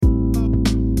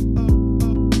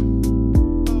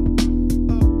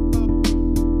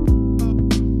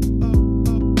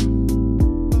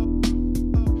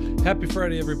Happy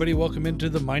Friday, everybody. Welcome into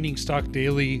the Mining Stock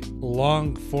Daily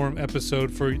long form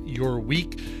episode for your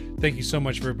week. Thank you so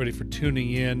much, everybody, for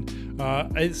tuning in.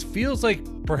 It feels like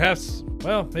perhaps,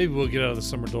 well, maybe we'll get out of the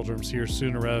summer doldrums here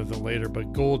sooner rather than later,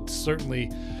 but gold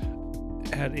certainly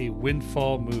had a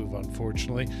windfall move,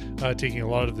 unfortunately, taking a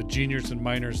lot of the juniors and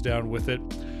miners down with it.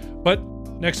 But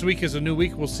next week is a new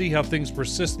week. We'll see how things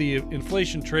persist. The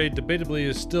inflation trade debatably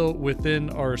is still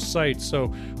within our sights. So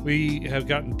we have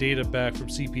gotten data back from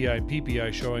CPI and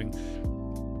PPI showing,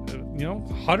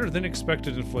 hotter than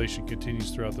expected inflation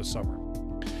continues throughout the summer.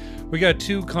 We got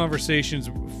two conversations.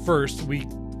 First, we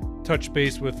touch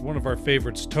base with one of our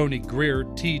favorites, Tony Greer,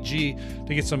 TG,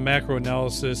 to get some macro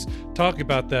analysis, talk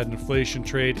about that inflation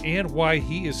trade and why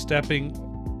he is stepping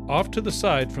off to the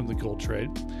side from the gold trade.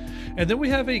 And then we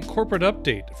have a corporate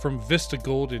update from Vista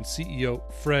Gold and CEO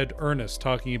Fred Earnest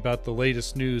talking about the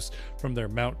latest news from their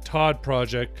Mount Todd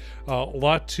project. A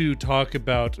lot to talk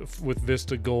about with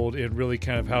Vista Gold and really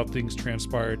kind of how things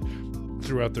transpired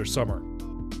throughout their summer.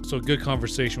 So good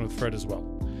conversation with Fred as well.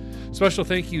 Special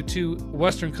thank you to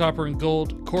Western Copper and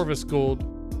Gold, Corvus Gold,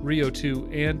 Rio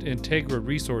 2, and Integra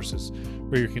Resources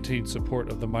for your continued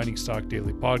support of the Mining Stock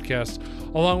Daily podcast,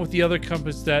 along with the other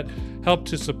companies that help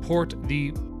to support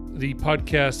the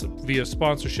podcast via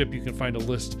sponsorship. You can find a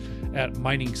list at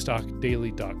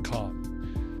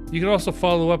miningstockdaily.com. You can also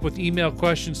follow up with email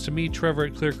questions to me, Trevor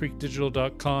at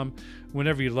clearcreekdigital.com.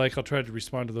 Whenever you like, I'll try to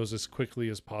respond to those as quickly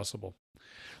as possible.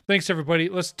 Thanks, everybody.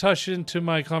 Let's touch into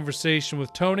my conversation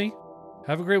with Tony.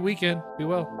 Have a great weekend. Be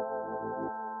well.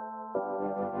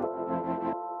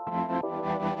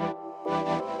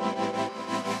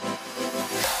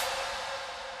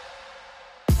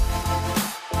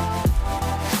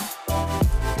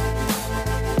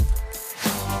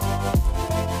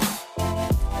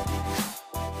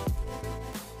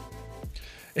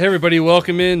 Hey everybody,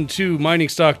 welcome in to Mining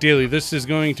Stock Daily. This is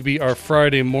going to be our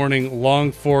Friday morning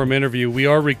long form interview. We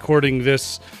are recording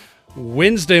this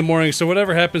Wednesday morning, so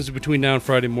whatever happens between now and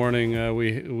Friday morning,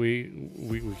 we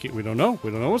don't know.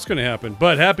 We don't know what's going to happen.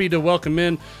 But happy to welcome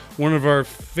in one of our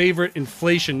favorite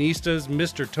inflationistas,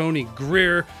 Mr. Tony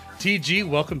Greer. TG,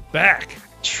 welcome back.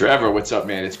 Trevor, what's up,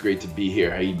 man? It's great to be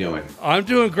here. How you doing? I'm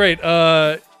doing great.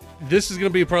 This is going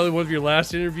to be probably one of your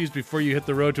last interviews before you hit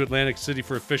the road to Atlantic City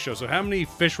for a fish show. So how many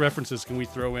fish references can we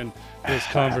throw in this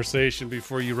conversation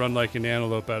before you run like an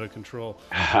antelope out of control?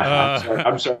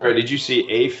 I'm sorry. Did you see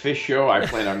a fish show? I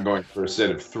plan on going for a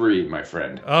set of 3, my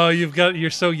friend. Oh,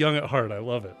 you're so young at heart. I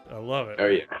love it.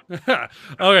 Oh, yeah.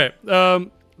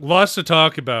 Okay. Lots to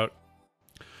talk about.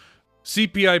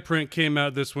 CPI print came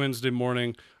out this Wednesday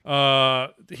morning.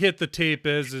 Hit the tape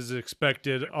as is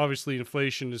expected. Obviously,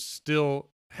 inflation is still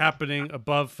happening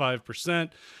above 5%.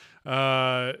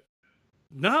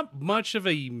 Not much of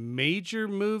a major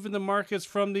move in the markets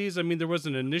from these. I mean, there was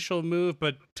an initial move,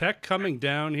 but tech coming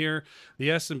down here.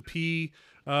 The S&P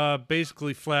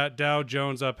basically flat. Dow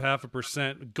Jones up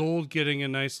 0.5%. Gold getting a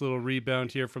nice little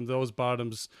rebound here from those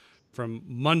bottoms from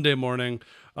Monday morning.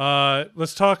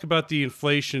 Let's talk about the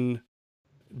inflation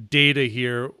data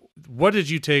here. What did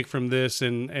you take from this?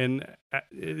 And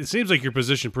it seems like you're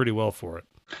positioned pretty well for it.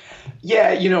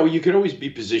 Yeah, you could always be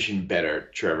positioned better,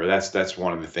 Trevor. That's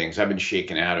one of the things. I've been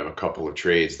shaken out of a couple of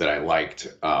trades that I liked,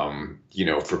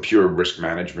 for pure risk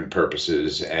management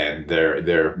purposes, and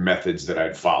their methods that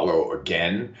I'd follow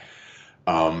again.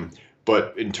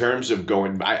 But in terms of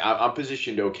going, I'm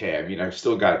positioned okay. I mean, I've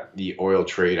still got the oil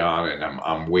trade on, and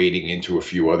I'm wading into a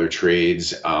few other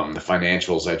trades. The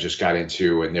financials I just got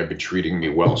into, and they've been treating me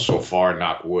well so far,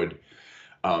 knock wood.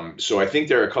 So I think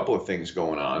there are a couple of things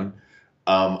going on.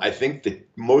 I think that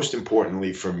most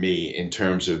importantly for me, in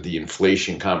terms of the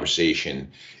inflation conversation,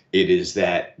 it is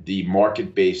that the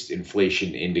market-based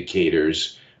inflation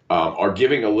indicators are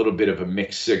giving a little bit of a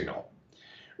mixed signal,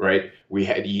 right? We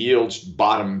had yields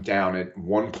bottom down at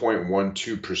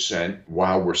 1.12%,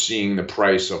 while we're seeing the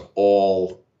price of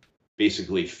all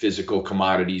basically physical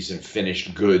commodities and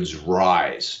finished goods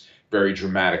rise very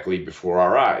dramatically before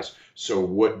our eyes. So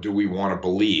what do we want to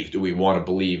believe? Do we want to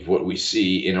believe what we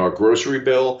see in our grocery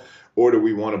bill, or do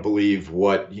we want to believe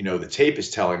what, the tape is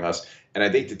telling us? And I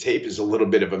think the tape is a little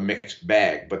bit of a mixed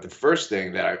bag. But the first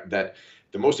thing the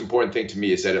most important thing to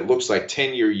me is that it looks like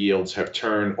 10-year yields have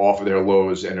turned off of their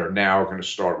lows and are now going to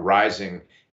start rising,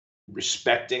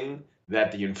 respecting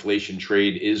that the inflation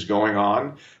trade is going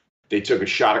on. They took a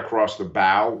shot across the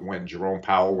bow when Jerome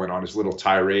Powell went on his little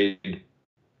tirade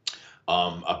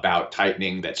about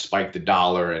tightening that spiked the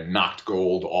dollar and knocked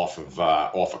gold off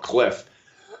a cliff.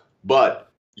 But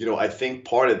I think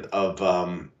part of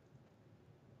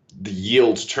the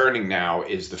yields turning now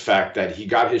is the fact that he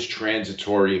got his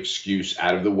transitory excuse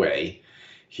out of the way.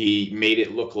 He made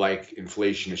it look like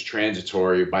inflation is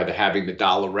transitory by having the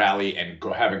dollar rally and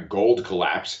having gold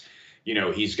collapse.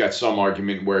 He's got some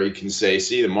argument where he can say,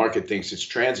 see, the market thinks it's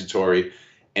transitory.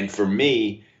 And for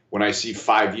me, when I see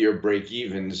 5-year break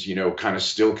evens, kind of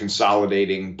still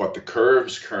consolidating, but the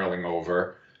curves curling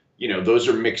over, those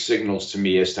are mixed signals to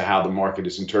me as to how the market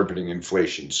is interpreting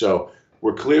inflation. So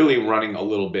we're clearly running a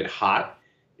little bit hot.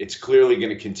 It's clearly going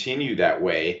to continue that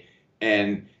way.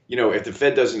 And, if the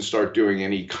Fed doesn't start doing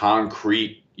any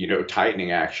concrete,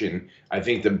 tightening action, I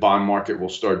think the bond market will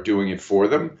start doing it for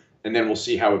them. And then we'll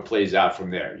see how it plays out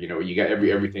from there. You got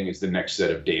everything is the next set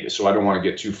of data. So I don't want to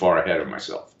get too far ahead of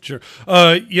myself. Sure.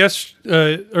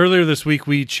 Earlier this week,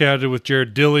 we chatted with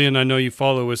Jared Dillian. I know you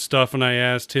follow his stuff, and I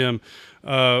asked him,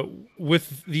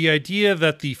 with the idea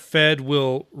that the Fed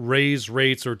will raise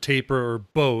rates or taper or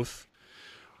both,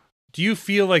 do you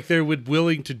feel like they're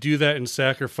willing to do that and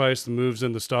sacrifice the moves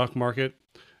in the stock market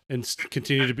and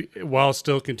continue to be, while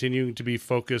still continuing to be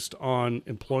focused on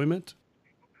employment?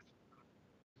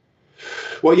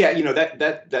 Well, yeah,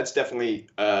 that's definitely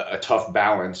a tough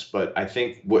balance, but I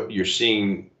think what you're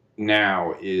seeing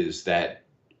now is that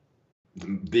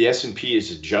the S&P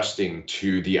is adjusting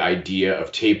to the idea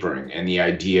of tapering and the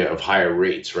idea of higher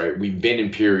rates, right? We've been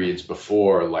in periods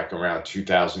before, like around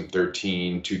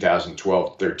 2013,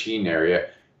 2012, 13 area,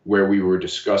 where we were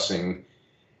discussing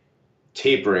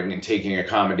tapering and taking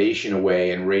accommodation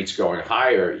away and rates going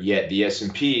higher, yet the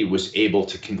S&P was able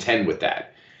to contend with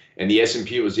that. And the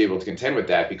S&P was able to contend with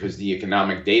that because the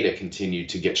economic data continued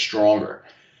to get stronger,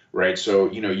 right? So,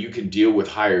 you can deal with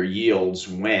higher yields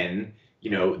when, the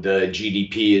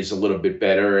GDP is a little bit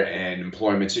better and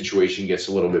employment situation gets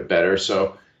a little bit better.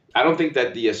 So I don't think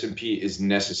that the S&P is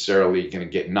necessarily going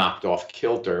to get knocked off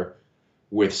kilter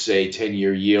with, say,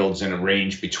 10-year yields in a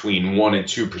range between 1% and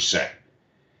 2%,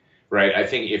 right? I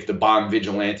think if the bond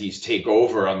vigilantes take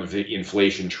over on the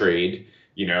inflation trade,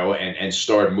 and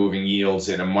start moving yields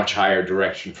in a much higher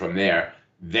direction from there,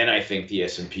 then I think the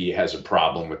S&P has a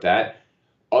problem with that.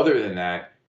 Other than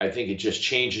that, I think it just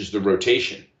changes the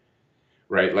rotation,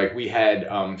 right? Like we had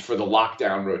for the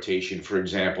lockdown rotation, for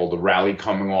example, the rally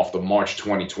coming off the March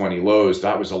 2020 lows,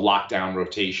 that was a lockdown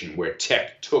rotation where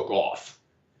tech took off,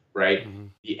 right? Mm-hmm.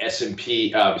 The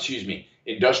S&P,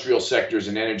 industrial sectors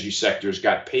and energy sectors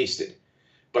got pasted,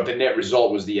 but the net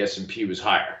result was the S&P was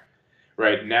higher.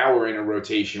 Right now we're in a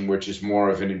rotation which is more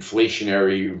of an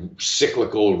inflationary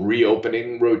cyclical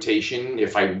reopening rotation,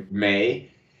 if I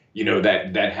may,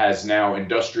 that has now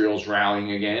industrials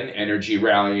rallying again, energy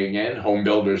rallying again, home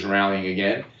builders rallying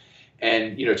again.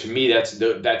 And, to me,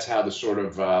 that's how the sort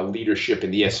of leadership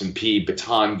in the S&P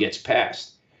baton gets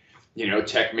passed.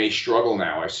 Tech may struggle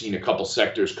now. I've seen a couple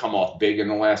sectors come off big in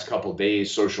the last couple of days.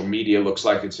 Social media looks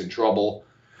like it's in trouble.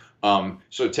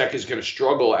 So tech is going to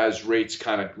struggle as rates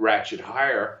kind of ratchet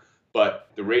higher, but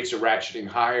the rates are ratcheting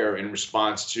higher in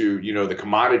response to, the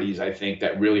commodities, I think,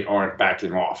 that really aren't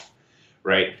backing off,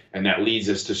 right? And that leads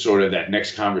us to sort of that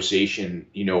next conversation,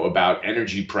 about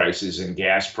energy prices and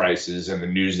gas prices and the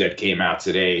news that came out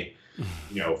today,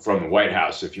 from the White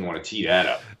House, if you want to tee that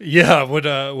up. Yeah, would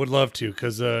love to,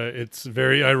 because it's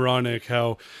very ironic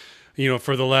how,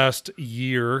 for the last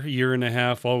year and a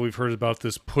half, all we've heard about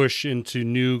this push into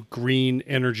new green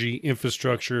energy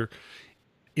infrastructure,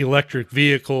 electric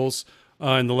vehicles.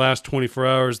 In the last 24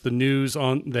 hours, the news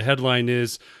on the headline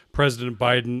is President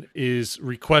Biden is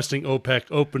requesting OPEC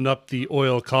open up the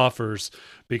oil coffers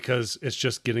because it's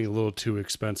just getting a little too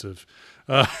expensive.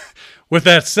 With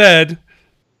that said,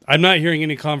 I'm not hearing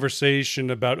any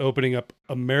conversation about opening up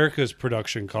America's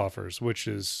production coffers, which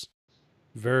is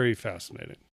very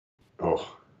fascinating.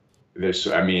 Oh, there's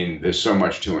so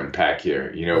much to unpack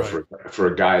here, right. For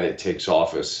a guy that takes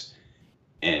office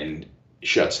and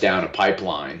shuts down a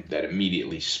pipeline that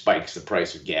immediately spikes the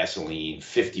price of gasoline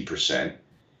 50%,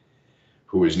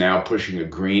 who is now pushing a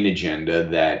green agenda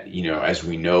that, as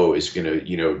we know, is going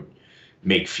to,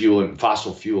 make fuel and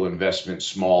fossil fuel investment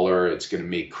smaller. It's going to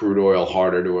make crude oil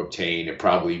harder to obtain. It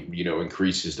probably,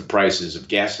 increases the prices of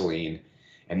gasoline.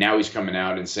 And now he's coming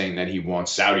out and saying that he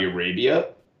wants Saudi Arabia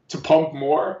to pump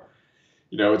more.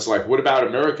 It's like, what about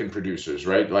American producers,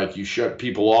 right? Like you shut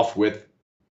people off with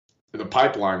the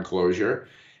pipeline closure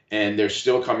and they're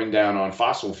still coming down on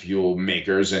fossil fuel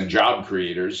makers and job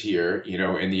creators here,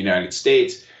 in the United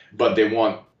States, but they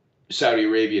want Saudi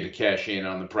Arabia to cash in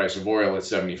on the price of oil at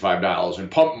 $75 and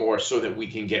pump more so that we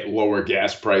can get lower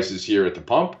gas prices here at the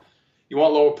pump. You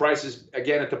want lower prices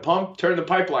again at the pump? Turn the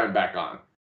pipeline back on.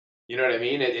 You know what I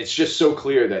mean? It's just so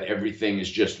clear that everything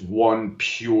is just one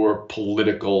pure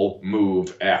political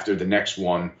move after the next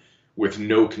one with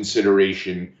no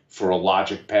consideration for a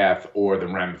logic path or the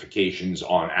ramifications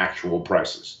on actual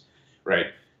prices, right?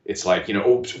 It's like,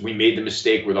 oops, we made the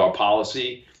mistake with our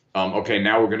policy. Okay,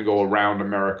 now we're going to go around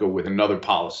America with another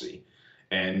policy.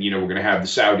 And, we're going to have the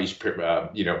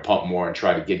Saudis, pump more and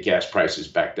try to get gas prices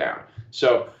back down.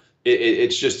 So,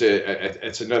 it's just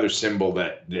it's another symbol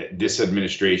that this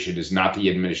administration is not the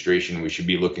administration we should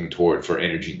be looking toward for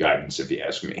energy guidance, if you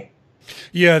ask me.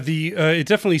 Yeah, it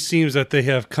definitely seems that they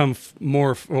have come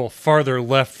farther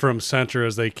left from center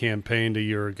as they campaigned a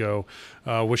year ago,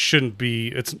 which shouldn't be.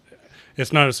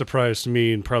 It's not a surprise to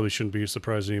me, and probably shouldn't be a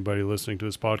surprise to anybody listening to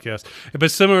this podcast.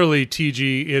 But similarly,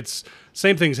 TG, it's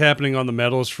same things happening on the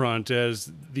metals front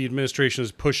as the administration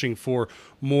is pushing for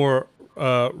more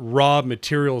raw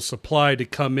material supply to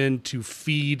come in to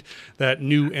feed that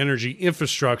new energy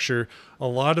infrastructure. A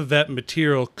lot of that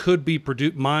material could be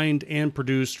mined and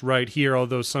produced right here,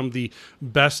 although some of the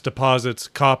best deposits,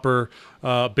 copper,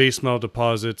 base metal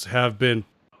deposits, have been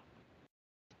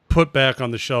put back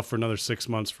on the shelf for another 6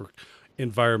 months for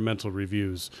environmental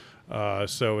reviews.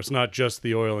 So it's not just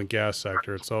the oil and gas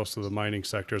sector, it's also the mining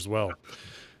sector as well.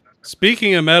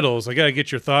 Speaking of metals, I got to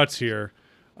get your thoughts here.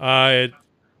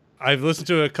 I've listened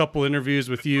to a couple interviews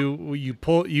with you.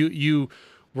 You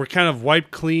were kind of wiped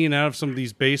clean out of some of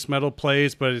these base metal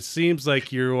plays, but it seems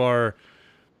like you are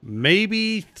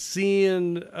maybe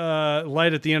seeing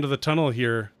light at the end of the tunnel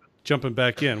here, jumping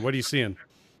back in. What are you seeing?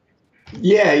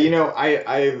 Yeah,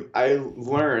 I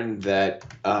learned that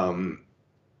I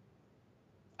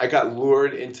got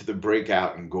lured into the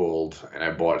breakout in gold, and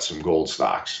I bought some gold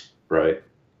stocks, right?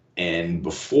 And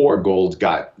before gold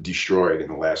got destroyed in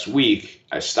the last week,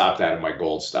 I stopped out of my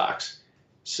gold stocks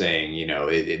saying,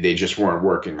 they just weren't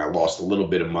working. I lost a little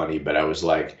bit of money, but I was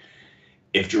like,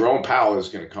 if Jerome Powell is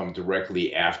going to come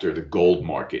directly after the gold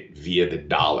market via the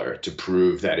dollar to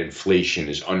prove that inflation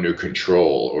is under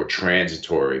control or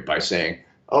transitory by saying,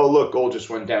 oh, look, gold just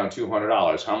went down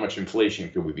 $200. How much inflation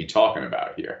could we be talking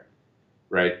about here?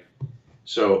 Right?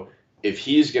 So if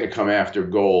he's going to come after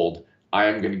gold, I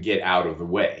am going to get out of the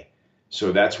way.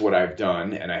 So that's what I've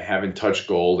done, and I haven't touched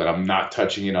gold, and I'm not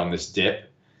touching it on this dip.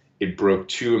 It broke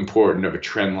too important of a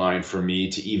trend line for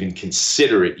me to even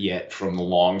consider it yet from the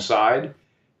long side.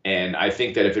 And I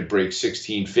think that if it breaks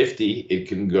 1650, it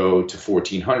can go to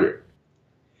 1400.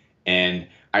 And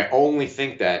I only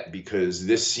think that because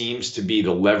this seems to be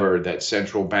the lever that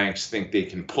central banks think they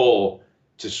can pull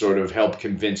to sort of help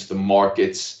convince the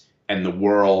markets and the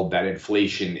world that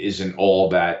inflation isn't all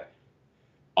that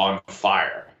on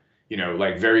fire.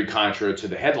 Like very contrary to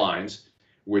the headlines,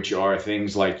 which are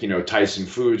things like, Tyson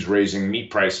Foods raising meat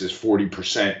prices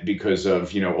 40% because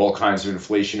of, all kinds of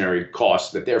inflationary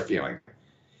costs that they're feeling.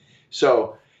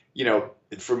 So,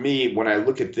 for me, when I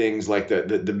look at things like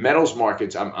the metals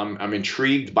markets, I'm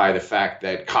intrigued by the fact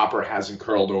that copper hasn't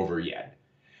curled over yet,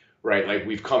 right? Like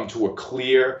we've come to a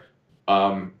clear,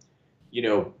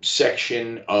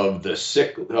 section of the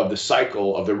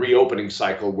cycle of the reopening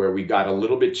cycle where we got a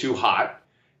little bit too hot,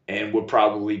 and we're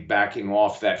probably backing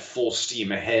off that full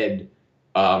steam ahead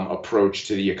approach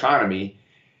to the economy.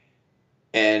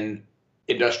 And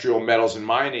industrial metals and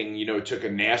mining, took a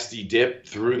nasty dip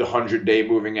through the 100-day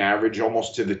moving average,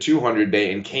 almost to the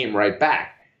 200-day, and came right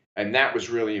back. And that was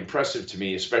really impressive to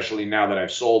me, especially now that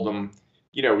I've sold them.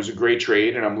 It was a great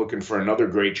trade, and I'm looking for another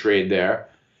great trade there.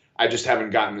 I just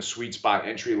haven't gotten the sweet spot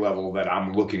entry level that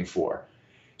I'm looking for.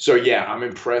 So yeah, I'm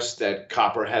impressed that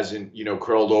copper hasn't,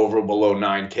 curled over below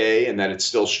 9K and that it's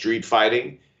still street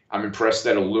fighting. I'm impressed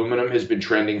that aluminum has been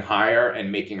trending higher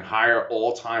and making higher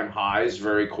all-time highs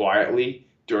very quietly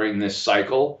during this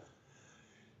cycle.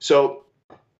 So,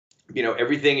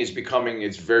 everything is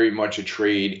it's very much a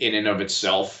trade in and of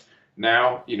itself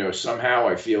now. Somehow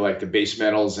I feel like the base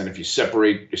metals, and if you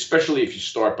separate, especially if you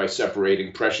start by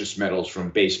separating precious metals from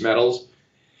base metals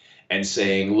and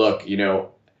saying, look,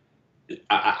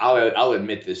 I'll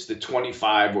admit this, the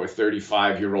 25 or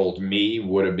 35-year-old me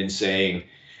would have been saying,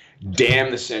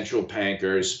 damn the central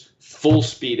bankers, full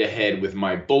speed ahead with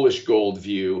my bullish gold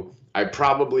view. I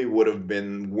probably would have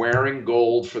been wearing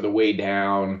gold for the way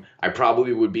down. I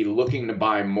probably would be looking to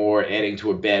buy more, adding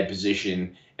to a bad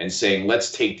position and saying,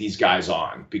 let's take these guys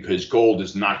on because gold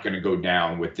is not going to go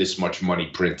down with this much money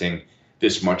printing,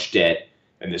 this much debt,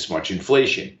 and this much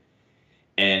inflation.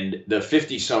 And the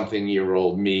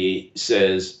 50-something-year-old me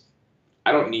says,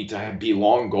 I don't need to be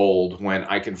long gold when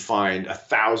I can find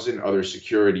 1,000 other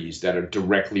securities that are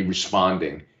directly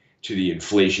responding to the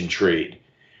inflation trade,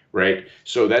 right?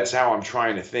 So that's how I'm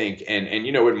trying to think. And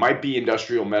it might be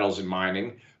industrial metals and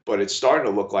mining, but it's starting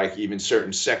to look like even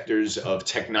certain sectors of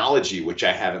technology, which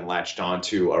I haven't latched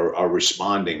onto, are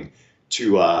responding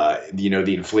to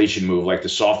the inflation move. Like the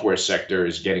software sector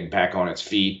is getting back on its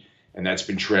feet, and that's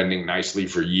been trending nicely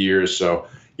for years. So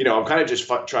I'm kind of just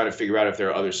trying to figure out if there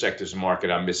are other sectors of the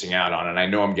market I'm missing out on, and I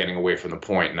know I'm getting away from the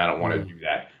point, and I don't want to do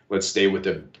that. Let's stay with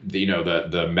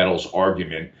the metals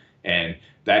argument, and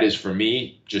that is for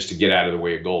me just to get out of the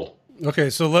way of gold.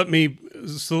 Okay, so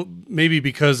maybe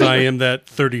because I am that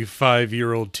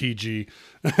 35-year-old TG,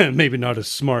 maybe not as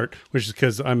smart, which is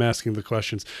because I'm asking the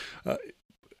questions.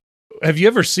 Have you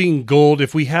ever seen gold?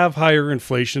 If we have higher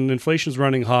inflation's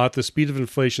running hot, the speed of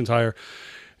inflation's higher.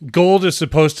 Gold is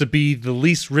supposed to be the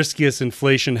least riskiest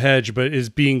inflation hedge, but is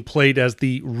being played as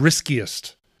the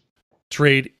riskiest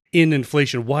trade in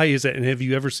inflation. Why is that? And have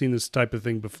you ever seen this type of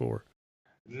thing before?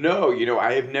 No,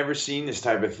 I have never seen this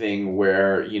type of thing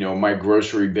where, my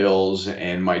grocery bills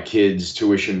and my kids'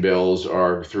 tuition bills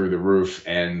are through the roof,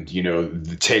 and,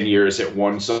 the 10 years at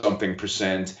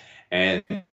 1% and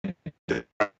the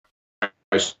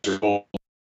price of gold,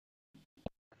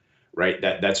 right?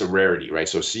 That's a rarity, right?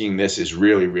 So seeing this is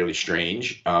really, really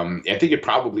strange. I think it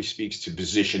probably speaks to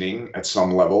positioning at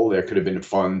some level. There could have been a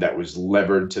fund that was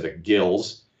levered to the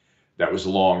gills that was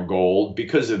long gold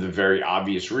because of the very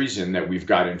obvious reason that we've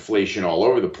got inflation all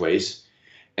over the place,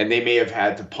 and they may have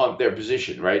had to punt their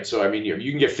position, right? So, I mean,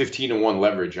 you can get 15-to-1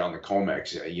 leverage on the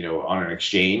COMEX, on an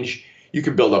exchange. You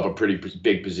can build up a pretty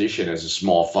big position as a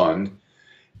small fund.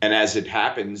 And as it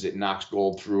happens, it knocks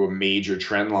gold through a major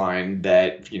trend line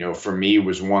that, for me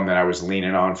was one that I was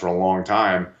leaning on for a long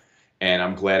time. And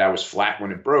I'm glad I was flat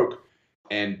when it broke.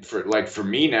 And for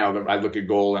me now, I look at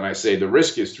gold and I say the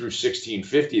risk is through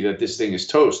 1650 that this thing is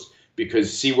toast,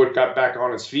 because see what got back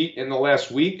on its feet in the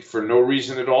last week for no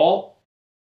reason at all?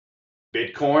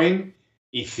 Bitcoin,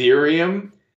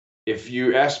 Ethereum. If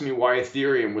you asked me why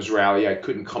Ethereum was rally, I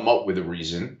couldn't come up with a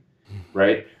reason,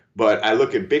 right? But I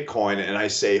look at Bitcoin and I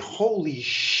say, holy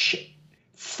shit,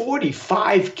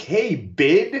 45K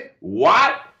bid?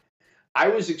 What? I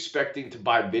was expecting to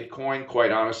buy Bitcoin,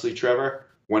 quite honestly, Trevor,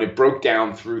 when it broke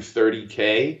down through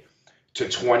 30K to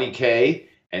 20K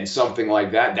and something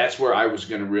like that. That's where I was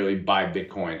going to really buy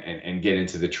Bitcoin and get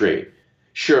into the trade.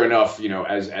 Sure enough,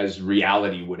 as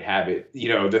reality would have it,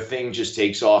 the thing just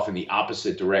takes off in the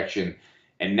opposite direction.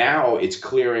 And now it's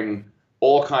clearing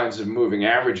all kinds of moving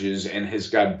averages and has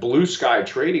got blue sky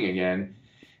trading again.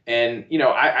 And,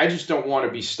 I just don't want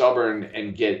to be stubborn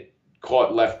and get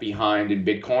caught left behind in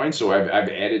Bitcoin. So I've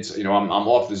added, I'm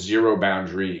off the zero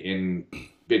boundary in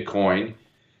Bitcoin,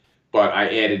 but I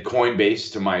added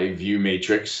Coinbase to my view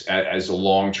matrix as a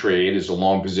long trade, as a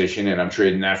long position. And I'm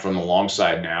trading that from the long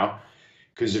side now,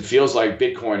 because it feels like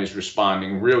Bitcoin is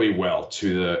responding really well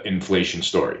to the inflation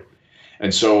story.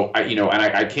 And so,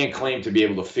 I can't claim to be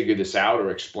able to figure this out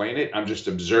or explain it. I'm just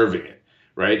observing it,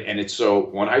 right? And it's so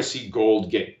when I see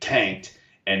gold get tanked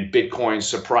and Bitcoin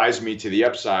surprise me to the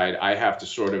upside, I have to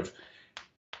sort of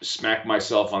smack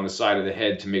myself on the side of the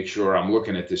head to make sure I'm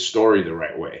looking at this story the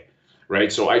right way,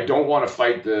 right? So I don't want to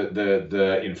fight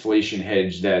the inflation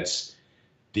hedge that's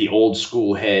the old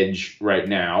school hedge right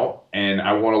now, and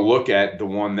I want to look at the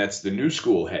one that's the new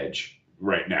school hedge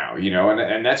right now,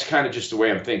 and that's kind of just the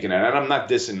way I'm thinking. And I'm not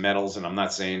dissing metals, and I'm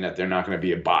not saying that they're not going to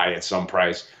be a buy at some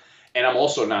price. And I'm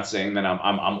also not saying that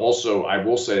I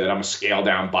will say that I'm a scale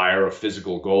down buyer of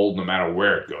physical gold no matter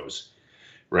where it goes,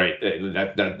 right?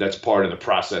 That's part of the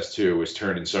process too, is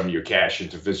turning some of your cash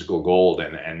into physical gold,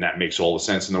 and that makes all the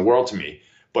sense in the world to me.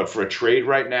 But for a trade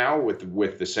right now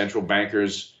with the central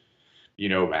bankers,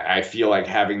 I feel like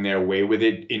having their way with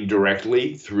it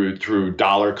indirectly through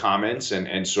dollar comments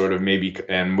and sort of maybe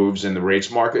and moves in the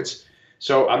rates markets.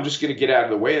 So I'm just going to get out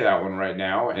of the way of that one right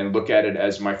now and look at it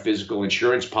as my physical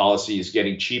insurance policy is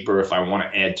getting cheaper if I want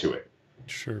to add to it.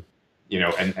 Sure.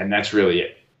 And that's really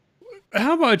it.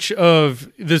 How much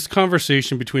of this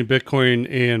conversation between Bitcoin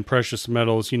and precious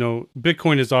metals,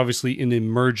 Bitcoin is obviously an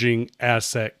emerging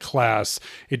asset class.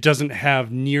 It doesn't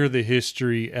have near the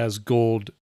history as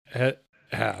gold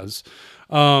has.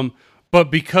 But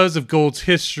because of gold's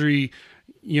history,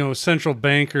 central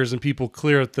bankers and people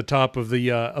clear at the top of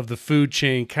the food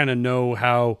chain kind of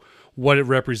know what it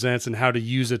represents and how to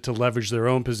use it to leverage their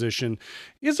own position.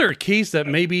 Is there a case that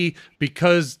maybe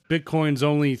because Bitcoin's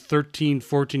only 13,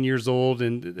 14 years old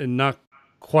and not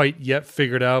quite yet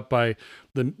figured out by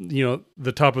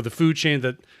the top of the food chain,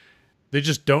 that they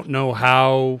just don't know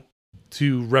how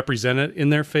to represent it in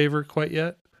their favor quite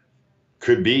yet?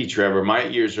 Could be, Trevor. My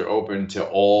ears are open to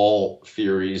all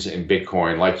theories in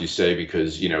Bitcoin, like you say,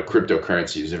 because,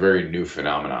 cryptocurrency is a very new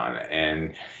phenomenon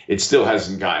and it still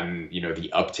hasn't gotten,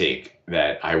 the uptake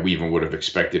that I even would have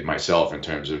expected myself in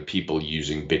terms of people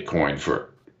using Bitcoin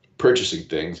for purchasing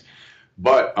things.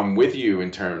 But I'm with you in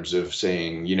terms of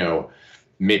saying,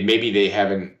 maybe they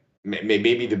haven't,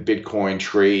 maybe the Bitcoin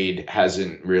trade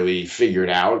hasn't really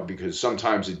figured out, because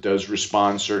sometimes it does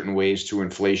respond certain ways to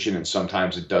inflation and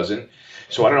sometimes it doesn't.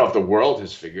 So I don't know if the world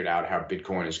has figured out how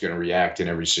Bitcoin is going to react in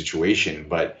every situation,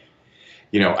 but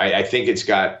I think it's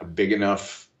got a big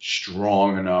enough,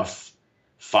 strong enough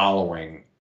following,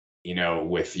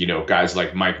 with guys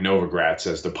like Mike Novogratz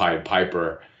as the Pied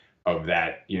Piper of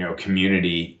that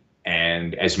community.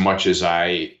 And as much as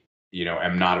I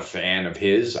am not a fan of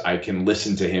his, I can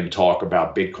listen to him talk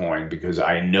about Bitcoin because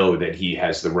I know that he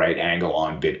has the right angle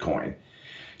on Bitcoin.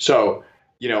 So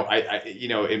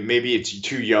maybe it's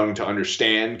too young to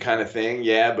understand kind of thing.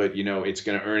 Yeah, but it's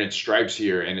going to earn its stripes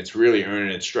here, and it's really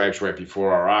earning its stripes right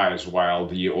before our eyes. While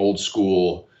the old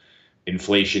school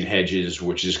inflation hedges,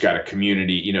 which has got a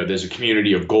community, there's a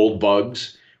community of gold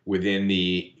bugs within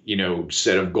the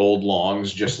set of gold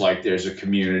longs, just like there's a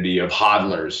community of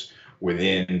hodlers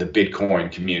within the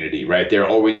Bitcoin community, right? They're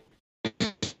always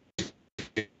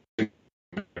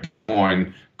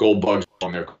on gold bugs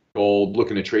on their gold,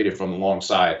 looking to trade it from the long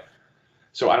side.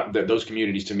 So those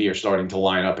communities to me are starting to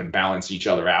line up and balance each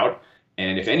other out.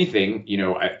 And if anything,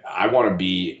 I want to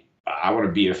be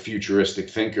a futuristic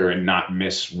thinker and not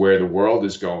miss where the world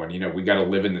is going. We got to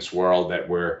live in this world that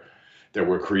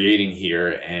we're creating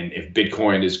here. And if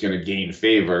Bitcoin is going to gain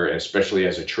favor, especially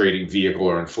as a trading vehicle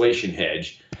or inflation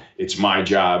hedge, it's my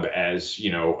job as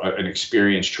an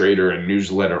experienced trader and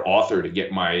newsletter author to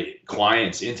get my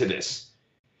clients into this.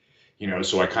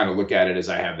 So I kind of look at it as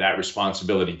I have that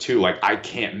responsibility too. Like, I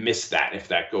can't miss that if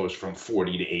that goes from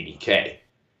 40 to 80K.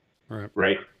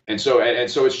 Right. And so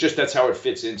it's just, that's how it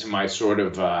fits into my sort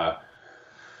of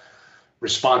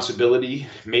responsibility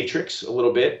matrix a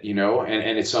little bit,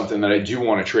 and it's something that I do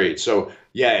want to trade. So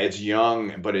yeah, it's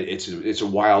young, but it's a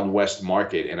Wild West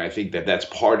market. And I think that that's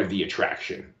part of the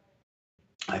attraction.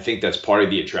 I think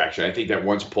that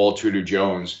once Paul Tudor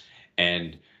Jones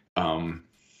and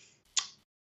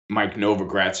Mike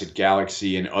Novogratz at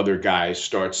Galaxy and other guys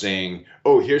start saying,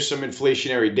 oh, here's some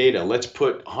inflationary data, let's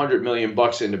put $100 million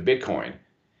into Bitcoin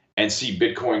and see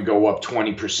Bitcoin go up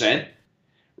 20%,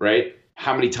 right?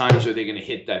 How many times are they going to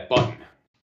hit that button,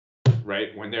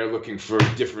 right? When they're looking for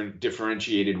different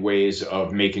differentiated ways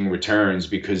of making returns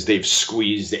because they've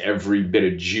squeezed every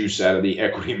bit of juice out of the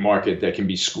equity market that can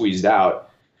be squeezed out.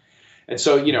 And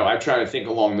so, I'm trying to think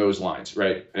along those lines,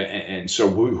 right? And so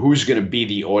who's going to be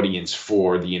the audience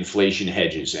for the inflation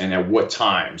hedges and at what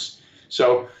times?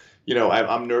 So,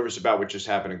 I'm nervous about what just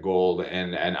happened to gold,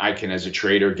 and I can, as a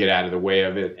trader, get out of the way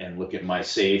of it and look at my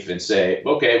safe and say,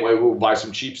 okay, well, we'll buy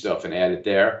some cheap stuff and add it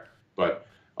there. But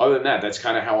other than that, that's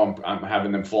kind of how I'm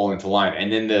having them fall into line.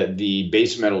 And then the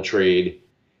base metal trade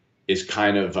is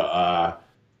kind of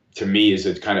to me is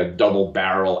a kind of double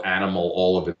barrel animal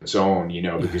all of its own,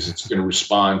 because it's going to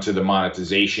respond to the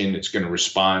monetization. It's going to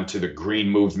respond to the green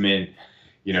movement.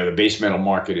 The base metal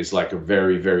market is like a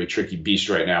very, very tricky beast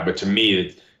right now. But to me,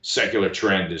 the secular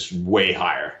trend is way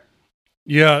higher.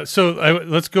 Yeah. So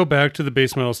let's go back to the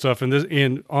base metal stuff.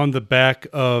 And on the back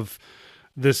of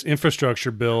this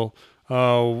infrastructure bill,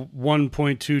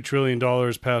 $1.2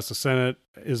 trillion passed the Senate,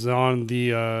 is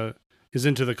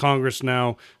into the Congress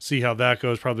now. See how that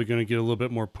goes. Probably going to get a little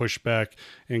bit more pushback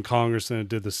in Congress than it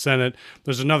did the Senate.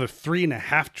 There's another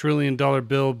 $3.5 trillion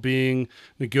bill being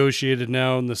negotiated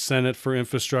now in the Senate for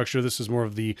infrastructure. This is more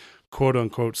of the quote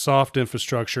unquote soft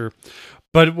infrastructure.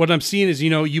 But what I'm seeing is,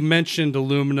 you mentioned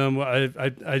aluminum. I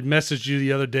messaged you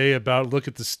the other day about, look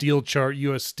at the steel chart.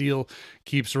 U.S. Steel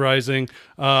keeps rising.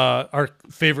 Our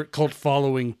favorite cult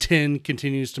following, tin,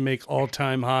 continues to make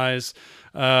all-time highs.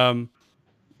 So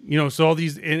all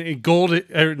these, and gold,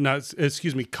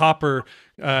 copper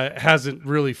hasn't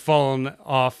really fallen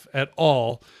off at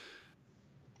all.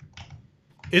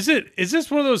 Is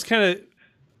this one of those kind of,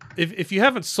 if you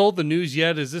haven't sold the news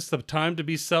yet, is this the time to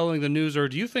be selling the news, or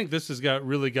do you think this has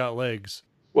really got legs?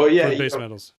 Well, yeah, for the base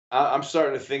metals. I'm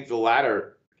starting to think the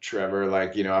latter, Trevor.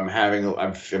 Like,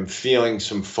 I'm feeling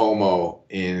some FOMO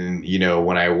in,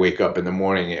 when I wake up in the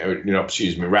morning,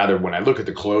 rather when I look at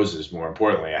the closes, more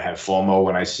importantly, I have FOMO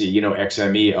when I see,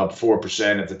 XME up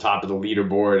 4% at the top of the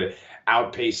leaderboard,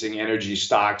 outpacing energy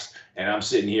stocks. And I'm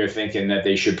sitting here thinking that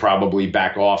they should probably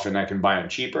back off and I can buy them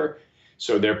cheaper.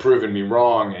 So they're proving me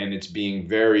wrong, and it's being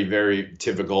very, very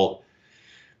difficult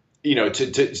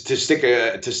to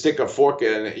stick a fork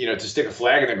in, to stick a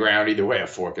flag in the ground, either way, a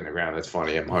fork in the ground. That's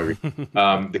funny. I'm hungry.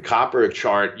 The copper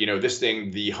chart, this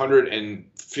thing, the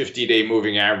 150-day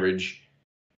moving average,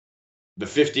 the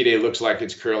 50-day looks like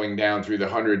it's curling down through the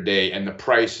 100-day, and the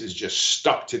price is just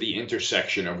stuck to the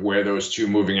intersection of where those two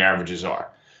moving averages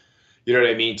are. You know what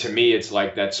I mean? To me, it's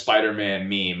like that Spider-Man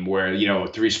meme where,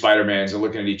 three Spider-Mans are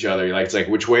looking at each other. It's like,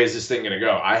 which way is this thing going to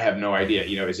go? I have no idea.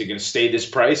 Is it going to stay this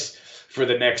price for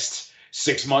the next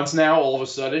 6 months now, all of a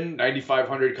sudden,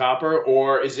 9,500 copper?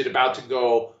 Or is it about to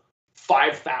go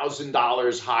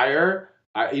 $5,000 higher?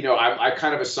 I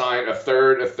kind of assign a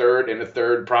third, and a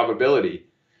third probability.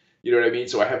 You know what I mean?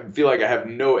 So feel like I have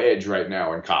no edge right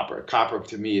now in copper. Copper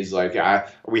to me is like,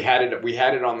 we had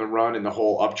it on the run in the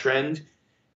whole uptrend.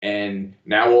 And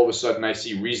now all of a sudden I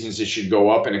see reasons it should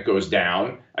go up and it goes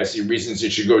down. I see reasons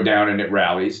it should go down and it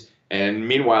rallies. And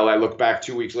meanwhile, I look back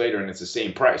 2 weeks later and it's the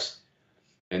same price.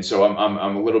 And so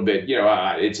I'm a little bit,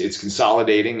 it's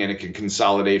consolidating, and it can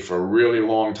consolidate for a really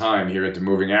long time here at the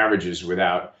moving averages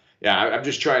without. I'm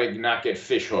just trying to not get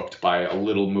fish hooked by a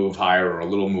little move higher or a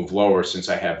little move lower, since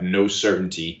I have no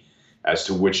certainty as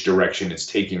to which direction it's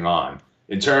taking on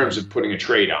in terms of putting a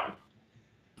trade on.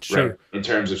 Sure. Right? In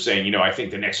terms of saying, I think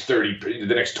the next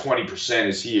 20%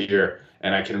 is here,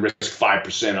 and I can risk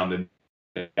 5% on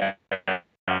the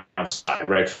downside,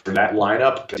 right, for that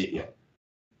lineup.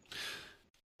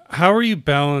 How are you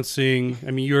balancing? I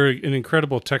mean, you're an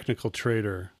incredible technical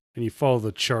trader, and you follow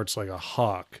the charts like a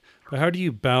hawk. But how do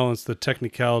you balance the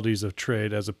technicalities of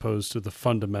trade as opposed to the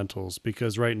fundamentals?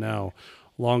 Because right now,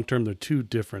 long term, they're two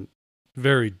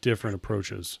very different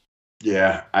approaches.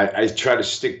 Yeah, I try to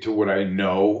stick to what I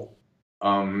know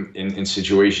in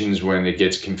situations when it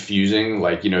gets confusing.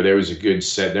 Like, there was a good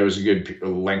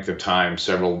length of time,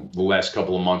 the last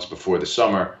couple of months before the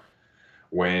summer,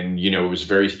 when, it was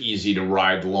very easy to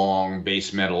ride long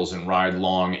base metals and ride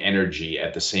long energy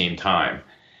at the same time.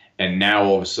 And now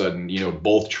all of a sudden,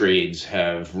 both trades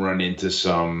have run into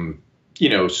some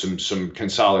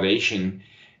consolidation,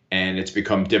 and it's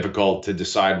become difficult to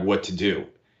decide what to do.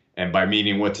 And by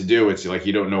meaning what to do, it's like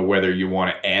you don't know whether you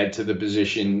want to add to the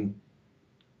position,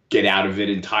 get out of it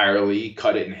entirely,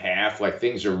 cut it in half. Like,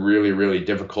 things are really, really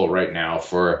difficult right now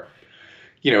for,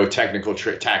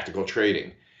 tactical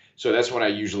trading. So that's when I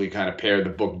usually kind of pare the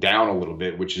book down a little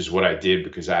bit, which is what I did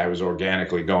because I was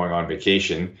organically going on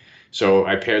vacation. So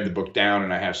I pared the book down,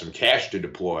 and I have some cash to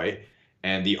deploy.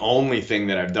 And the only thing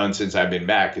that I've done since I've been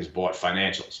back is bought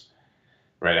financials.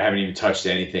 Right, I haven't even touched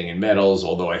anything in metals,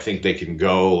 although I think they can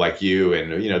go like you.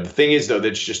 And the thing is, though,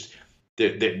 that's just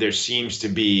there seems to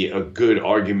be a good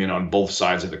argument on both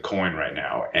sides of the coin right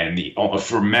now, and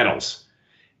for metals.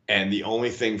 And the only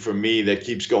thing for me that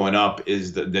keeps going up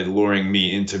is that luring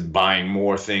me into buying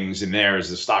more things in there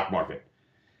is the stock market.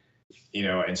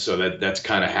 And so that's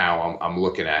kind of how I'm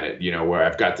looking at it. Where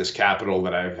I've got this capital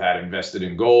that I've had invested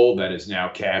in gold that is now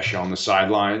cash on the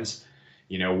sidelines,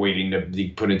 waiting to be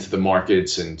put into the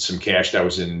markets, and some cash that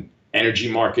was in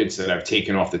energy markets that I've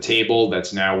taken off the table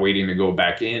that's now waiting to go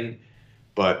back in.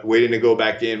 But waiting to go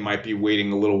back in might be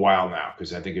waiting a little while now,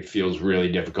 because I think it feels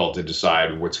really difficult to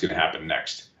decide what's going to happen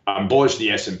next. I'm bullish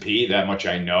the S&P, that much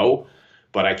I know,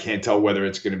 but I can't tell whether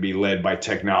it's going to be led by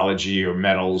technology or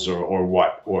metals or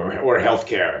what, or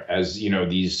healthcare, as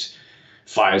these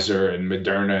Pfizer and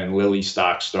Moderna and Lilly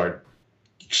stocks start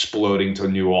exploding to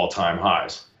new all-time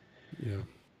highs. Yeah.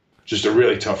 Just a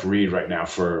really tough read right now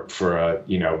for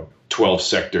a 12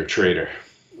 sector trader.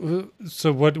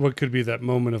 So what could be that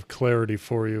moment of clarity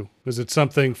for you? Is it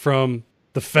something from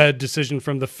the Fed, decision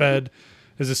from the Fed?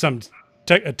 Is it some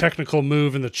a technical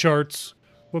move in the charts?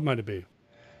 What might it be?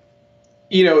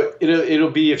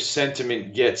 It'll be if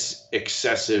sentiment gets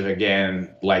excessive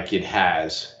again, like it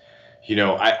has.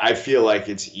 I feel like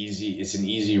it's an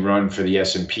easy run for the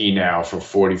S&P now from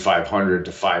 4,500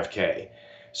 to 5K.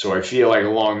 So I feel like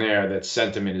along there that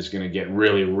sentiment is going to get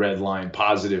really red line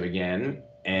positive again,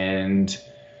 and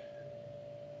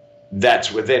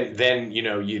that's what then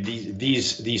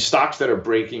these stocks that are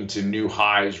breaking to new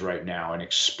highs right now and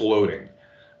exploding,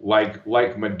 like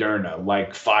Moderna,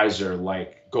 like Pfizer,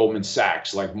 like Goldman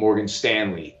Sachs, like Morgan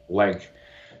Stanley, like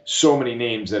so many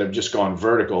names that have just gone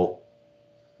vertical.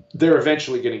 They're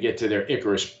eventually going to get to their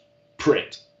Icarus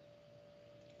print,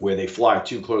 where they fly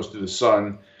too close to the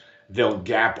sun. They'll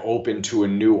gap open to a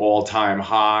new all-time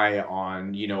high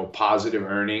on, positive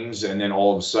earnings, and then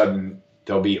all of a sudden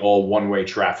they'll be all one-way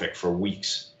traffic for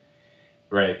weeks,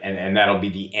 right? And that'll be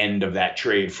the end of that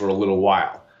trade for a little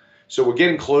while. So we're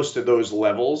getting close to those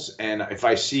levels, and if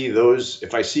I see those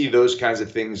kinds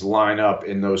of things line up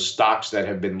in those stocks that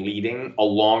have been leading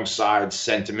alongside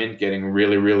sentiment getting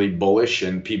really, really bullish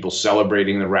and people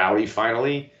celebrating the rally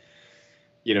finally,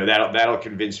 that'll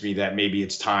convince me that maybe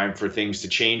it's time for things to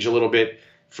change a little bit.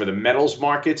 For the metals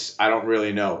markets, I don't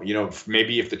really know.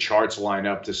 Maybe if the charts line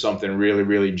up to something really,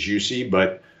 really juicy,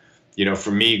 but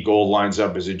for me, gold lines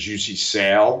up as a juicy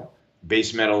sale,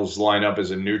 base metals line up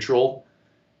as a neutral,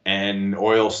 and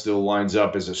oil still lines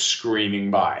up as a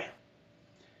screaming buy.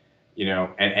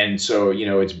 And so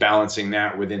it's balancing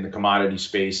that within the commodity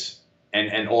space,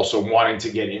 and also wanting to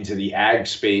get into the ag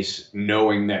space,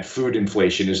 knowing that food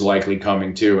inflation is likely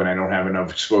coming too, and I don't have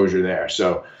enough exposure there.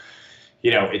 So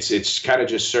it's kind of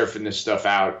just surfing this stuff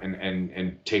out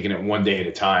and taking it one day at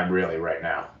a time, really, right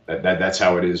now. That's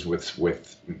how it is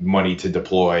with money to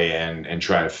deploy and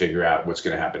trying to figure out what's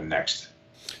going to happen next.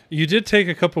 You did take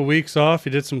a couple of weeks off.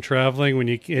 You did some traveling when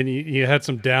you had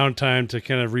some downtime to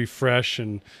kind of refresh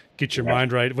and get your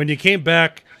mind right. When you came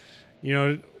back,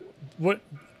 what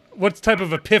type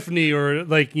of epiphany or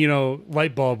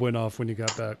light bulb went off when you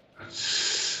got back?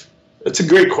 That's a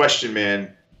great question,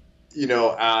 man.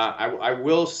 I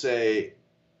will say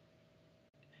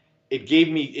it gave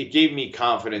me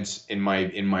confidence in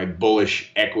my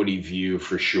bullish equity view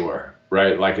for sure.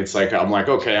 Right. I'm like,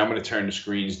 okay, I'm going to turn the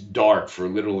screens dark for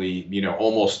literally,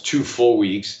 almost 2 full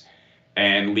weeks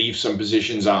and leave some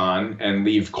positions on and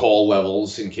leave call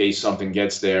levels in case something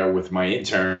gets there with my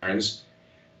interns.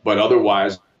 But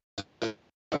otherwise, I'm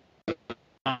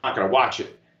not going to watch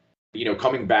it.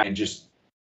 Coming back and just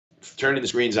turning the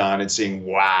screens on and seeing,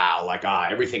 wow,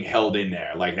 everything held in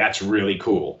there. That's really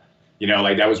cool.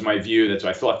 That was my view. That's why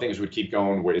I thought things would keep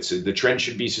going. Where the trend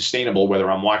should be sustainable,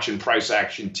 whether I'm watching price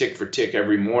action tick for tick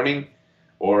every morning,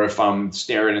 or if I'm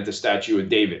staring at the statue of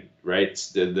David. Right,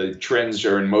 the trends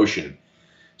are in motion.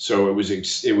 So it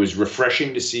was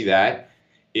refreshing to see that.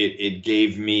 It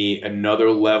gave me another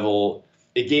level.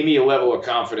 It gave me a level of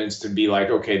confidence to be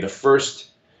like, okay, the first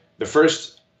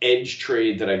edge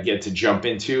trade that I get to jump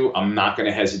into, I'm not going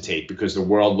to hesitate because the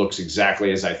world looks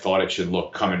exactly as I thought it should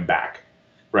look coming back.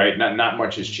 Right, not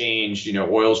much has changed.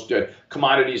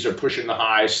 Commodities are pushing the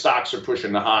highs, stocks are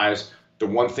pushing the highs. The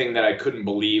one thing that I couldn't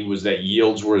believe was that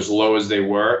yields were as low as they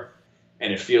were,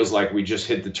 and it feels like we just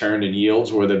hit the turn in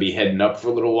yields where they'll be heading up for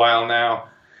a little while now.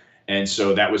 And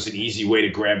so that was an easy way to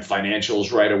grab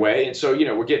financials right away. And so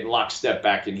we're getting lockstep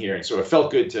back in here, and so it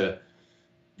felt good to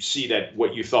see that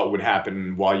what you thought would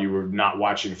happen while you were not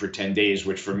watching for 10 days,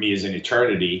 which for me is an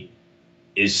eternity,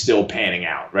 is still panning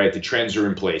out. Right, the trends are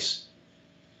in place.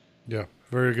 Yeah,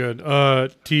 very good.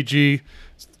 TG,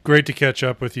 it's great to catch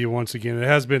up with you once again. It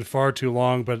has been far too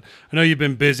long, but I know you've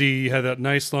been busy. You had that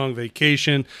nice long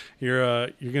vacation.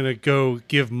 You're going to go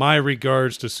give my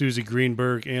regards to Susie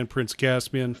Greenberg and Prince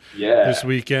Caspian this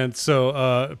weekend. So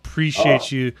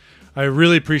appreciate you. I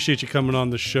really appreciate you coming on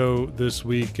the show this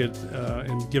week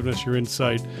and giving us your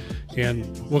insight.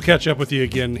 And we'll catch up with you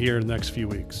again here in the next few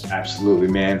weeks. Absolutely,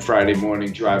 man. Friday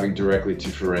morning, driving directly to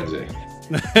Firenze.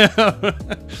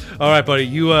 All right, buddy.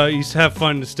 You have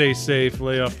fun and stay safe.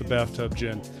 Lay off the bathtub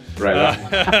gin. Right.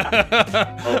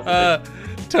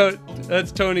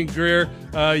 That's Tony Greer.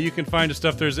 You can find his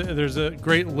stuff. There's a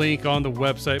great link on the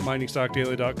website,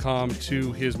 miningstockdaily.com,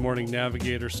 to his morning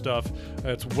navigator stuff.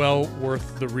 It's well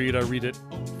worth the read. I read it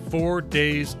 4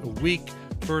 days a week,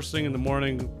 first thing in the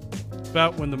morning,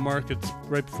 about when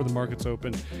right before the market's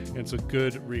open. And it's a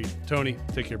good read. Tony,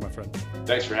 take care, my friend.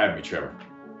 Thanks for having me, Trevor.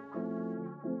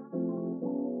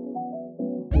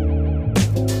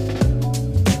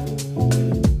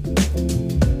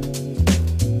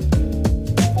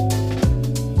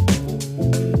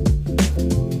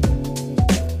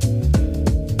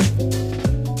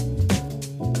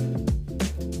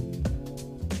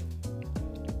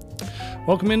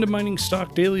 Welcome into Mining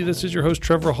Stock Daily. This is your host,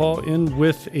 Trevor Hall, in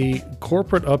with a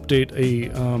corporate update, a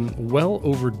well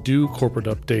overdue corporate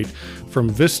update from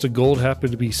Vista Gold. Happy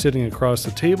to be sitting across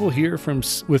the table here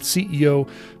with CEO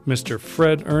Mr.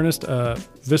 Fred Earnest.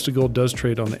 Vista Gold does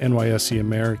trade on the NYSE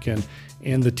American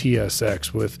and the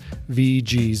TSX with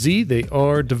VGZ. They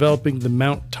are developing the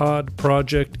Mount Todd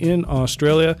project in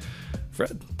Australia.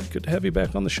 Fred, good to have you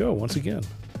back on the show once again.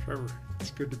 Trevor,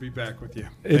 it's good to be back with you.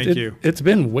 Thank you. It's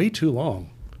been way too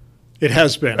long. It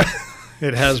has been.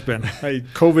 It has been.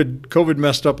 COVID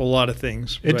messed up a lot of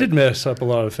things. It did mess up a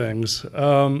lot of things.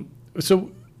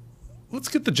 So let's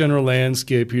get the general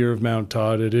landscape here of Mount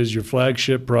Todd. It is your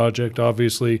flagship project,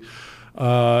 obviously.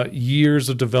 Years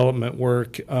of development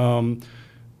work.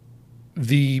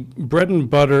 The bread and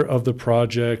butter of the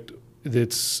project,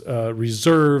 its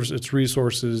reserves, its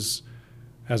resources,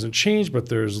 hasn't changed,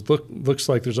 but looks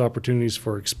like there's opportunities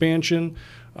for expansion.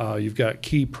 You've got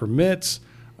key permits.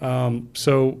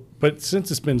 But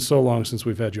since it's been so long since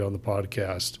we've had you on the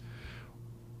podcast,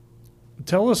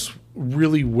 tell us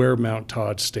really where Mount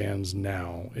Todd stands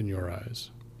now in your eyes.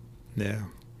 Yeah.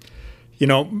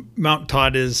 Mount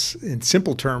Todd is, in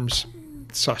simple terms,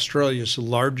 it's Australia's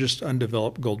largest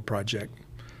undeveloped gold project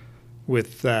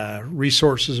with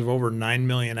resources of over 9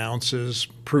 million ounces,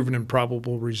 proven and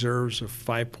probable reserves of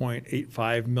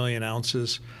 5.85 million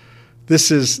ounces.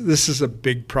 This is a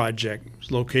big project.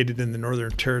 It's located in the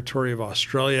Northern Territory of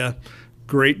Australia,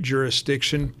 great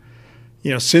jurisdiction.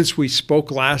 Since we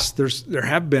spoke last, there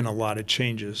have been a lot of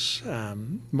changes.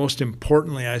 Most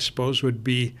importantly, I suppose, would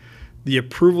be the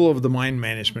approval of the mine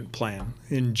management plan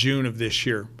in June of this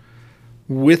year.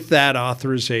 With that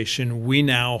authorization, we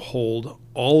now hold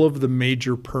all of the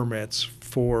major permits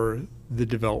for the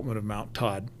development of Mount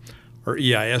Todd. Our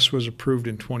EIS was approved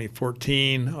in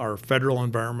 2014. Our federal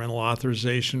environmental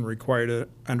authorization required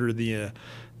under the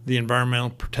Environmental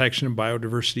Protection and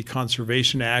Biodiversity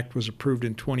Conservation Act was approved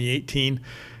in 2018.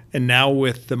 And now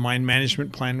with the mine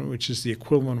management plan, which is the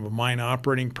equivalent of a mine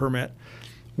operating permit,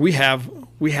 we have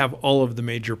all of the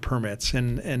major permits.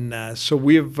 So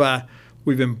we've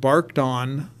embarked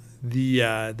on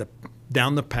the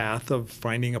down the path of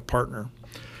finding a partner.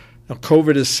 Now,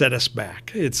 COVID has set us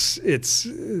back.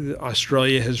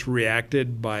 Australia has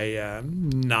reacted by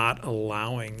not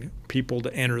allowing people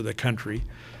to enter the country,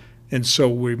 and so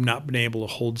we've not been able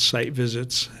to hold site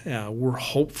visits. We're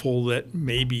hopeful that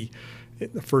maybe in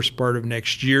the first part of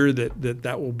next year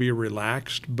that will be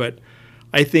relaxed, but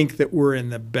I think that we're in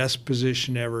the best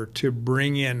position ever to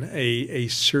bring in a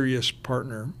serious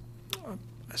partner,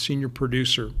 a senior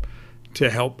producer, to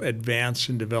help advance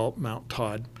and develop Mount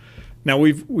Todd. Now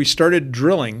we started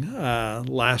drilling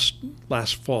last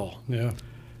fall. Yeah.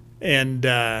 And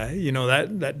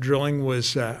that drilling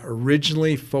was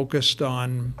originally focused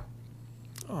on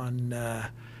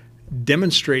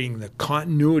demonstrating the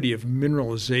continuity of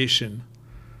mineralization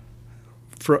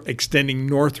extending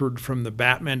northward from the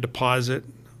Batman deposit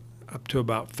up to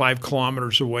about 5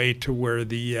 kilometers away to where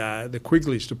the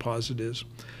Quigley's deposit is.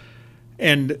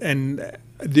 And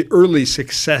the early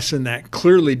success in that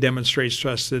clearly demonstrates to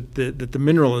us that the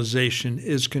mineralization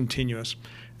is continuous.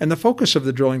 And the focus of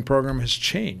the drilling program has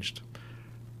changed.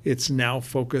 It's now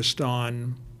focused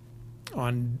on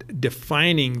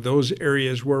defining those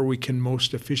areas where we can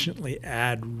most efficiently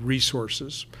add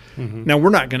resources. Mm-hmm. Now,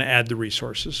 we're not going to add the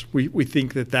resources. We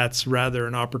think that that's rather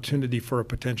an opportunity for a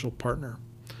potential partner.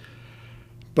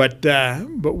 But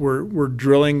we're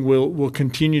drilling. We'll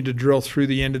continue to drill through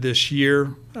the end of this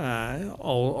year.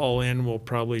 All in, we'll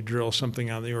probably drill something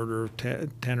on the order of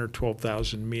 10 or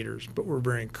 12,000 meters. But we're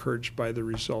very encouraged by the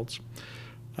results.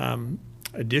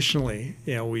 Additionally,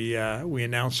 we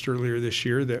announced earlier this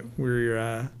year that we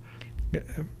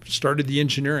started the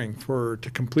engineering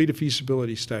to complete a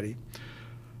feasibility study.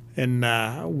 And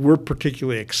we're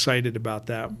particularly excited about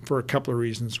that for a couple of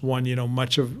reasons. One,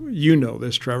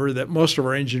 this, Trevor, that most of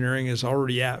our engineering is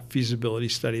already at feasibility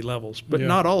study levels, but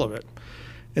not all of it.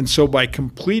 And so by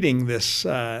completing this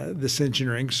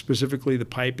engineering, specifically the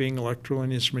piping, electrical,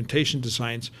 and instrumentation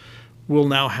designs, we'll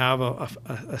now have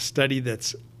a study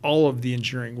that's all of the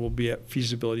engineering will be at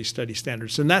feasibility study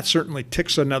standards. And that certainly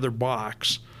ticks another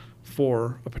box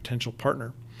for a potential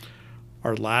partner.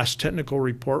 Our last technical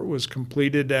report was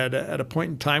completed at a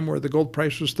point in time where the gold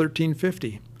price was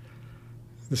 $1,350.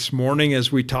 This morning,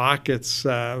 as we talk, it's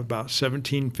about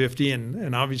 $1,750,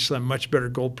 and obviously a much better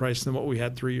gold price than what we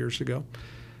had 3 years ago.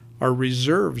 Our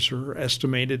reserves are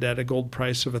estimated at a gold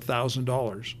price of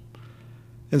 $1,000.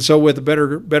 And so with a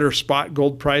better spot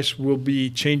gold price, we'll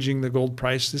be changing the gold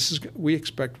price. We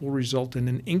expect will result in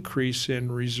an increase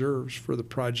in reserves for the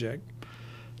project.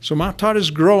 So Mount Todd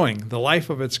is growing. The life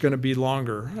of it's going to be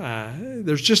longer.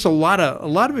 There's just a lot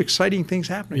of exciting things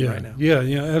happening right now.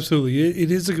 Yeah, absolutely.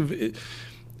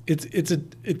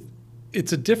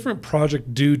 It's a different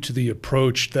project due to the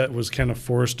approach that was kind of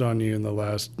forced on you in the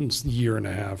last year and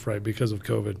a half, right? Because of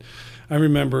COVID. I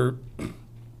remember,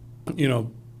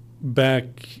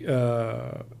 back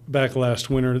last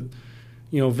winter,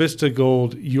 Vista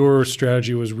Gold, your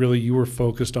strategy was really you were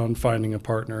focused on finding a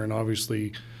partner, and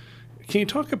obviously. Can you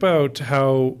talk about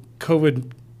how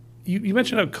COVID, you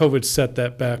mentioned how COVID set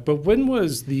that back, but when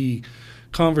was the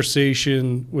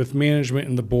conversation with management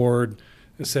and the board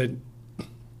that said,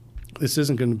 this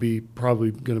isn't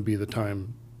probably going to be the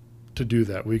time to do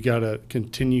that. We got to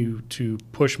continue to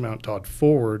push Mount Todd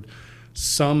forward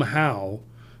somehow,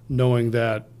 knowing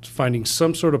that finding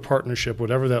some sort of partnership,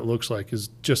 whatever that looks like, is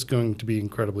just going to be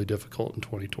incredibly difficult in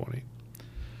 2020.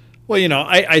 Well,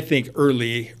 I think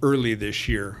early this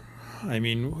year. I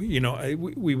mean,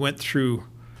 we went through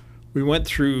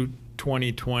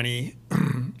 2020,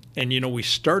 and we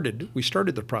started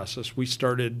the process. We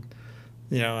started,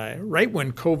 right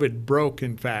when COVID broke.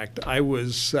 In fact, I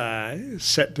was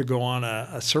set to go on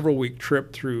a several-week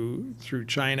trip through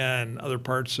China and other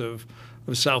parts of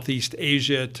Southeast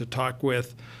Asia to talk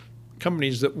with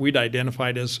companies that we'd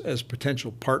identified as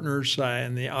potential partners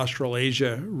in the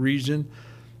Australasia region.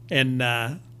 And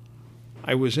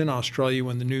I was in Australia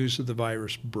when the news of the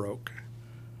virus broke.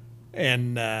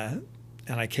 And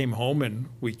I came home, and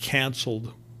we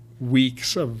canceled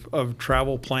weeks of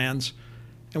travel plans.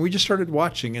 And we just started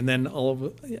watching. And then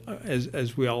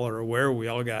as we all are aware, we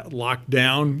all got locked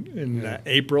down in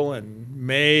April and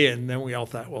May. And then we all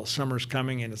thought, well, summer's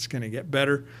coming and it's going to get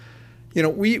better.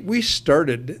 We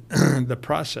started the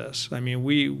process. I mean,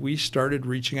 we started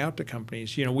reaching out to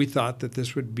companies. We thought that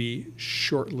this would be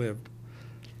short-lived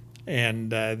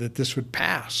and that this would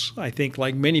pass. I think,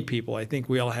 like many people, I think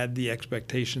we all had the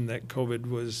expectation that COVID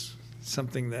was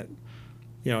something that,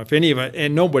 if any of it,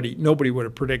 and nobody would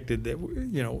have predicted that, it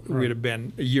would have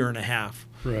been a year and a half.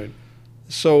 Right.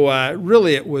 So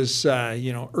really it was,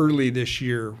 early this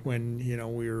year when,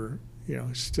 we were,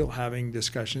 still having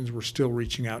discussions. We're still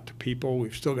reaching out to people.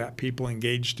 We've still got people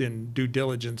engaged in due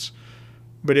diligence.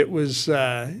 But it was,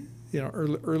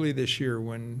 early this year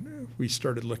when we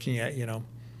started looking at,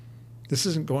 this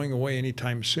isn't going away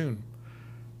anytime soon.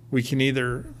 We can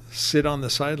either sit on the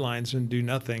sidelines and do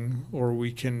nothing, or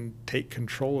we can take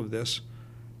control of this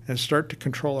and start to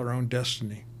control our own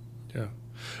destiny.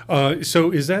 Yeah.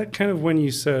 So is that kind of when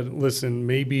you said, listen,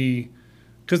 maybe...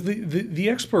 Because the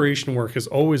exploration work has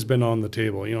always been on the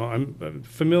table. I'm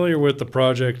familiar with the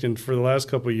project, and for the last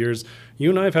couple of years, you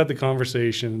and I have had the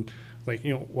conversation, like,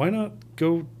 why not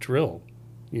go drill,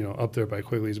 up there by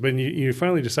Quigley's? But you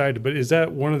finally decided. But is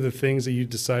that one of the things that you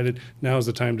decided now is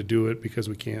the time to do it because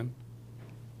we can?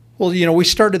 Well, we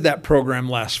started that program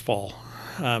last fall,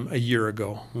 a year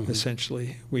ago.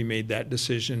 Essentially, we made that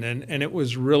decision, and it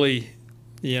was really,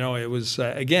 it was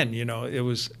again, it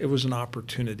was an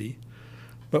opportunity.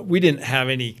 But we didn't have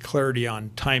any clarity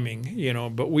on timing,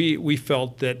 but we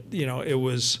felt that, it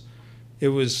was,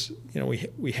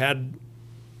 we had,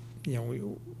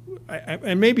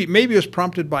 and maybe it was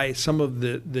prompted by some of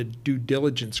the due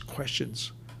diligence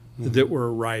questions that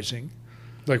were arising.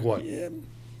 Like what?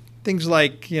 Things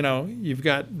like, you've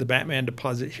got the Batman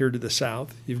deposit here to the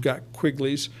south, you've got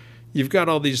Quigley's, you've got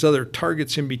all these other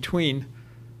targets in between.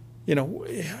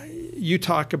 You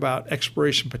talk about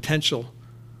exploration potential.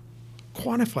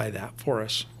 Quantify that for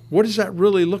us. What does that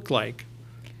really look like?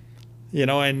 There's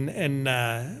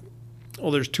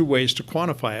two ways to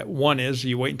quantify it. One is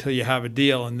you wait until you have a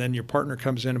deal and then your partner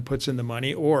comes in and puts in the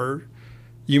money, or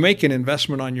you make an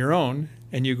investment on your own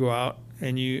and you go out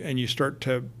and you start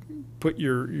to put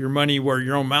your money where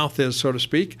your own mouth is, so to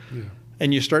speak,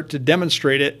 and you start to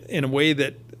demonstrate it in a way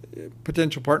that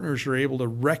potential partners are able to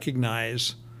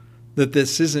recognize that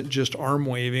this isn't just arm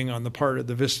waving on the part of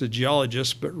the Vista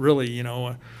geologists, but really,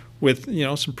 with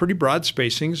some pretty broad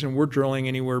spacings, and we're drilling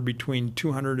anywhere between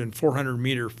 200 and 400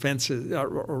 meter fences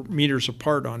or meters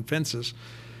apart on fences.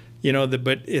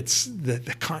 But it's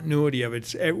the continuity of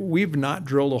it. We've not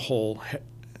drilled a hole,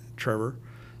 Trevor,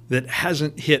 that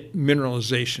hasn't hit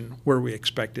mineralization where we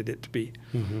expected it to be.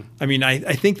 I mean,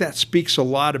 I think that speaks a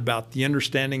lot about the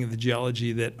understanding of the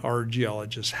geology that our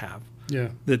geologists have. Yeah.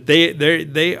 That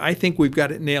they I think we've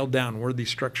got it nailed down where these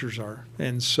structures are.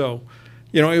 And so,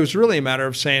 it was really a matter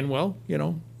of saying, well,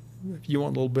 if you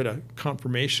want a little bit of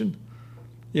confirmation,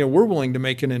 we're willing to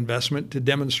make an investment to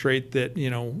demonstrate that,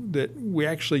 that we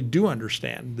actually do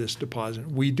understand this deposit.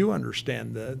 We do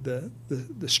understand the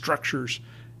structures,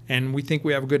 and we think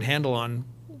we have a good handle on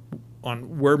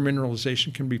where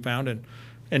mineralization can be found,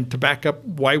 and to back up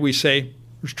why we say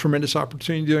there's tremendous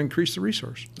opportunity to increase the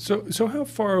resource. So how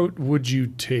far would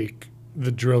you take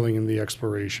the drilling and the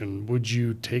exploration? Would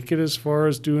you take it as far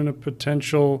as doing a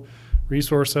potential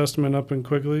resource estimate up in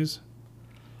Quigley's?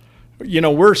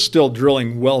 We're still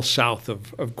drilling well south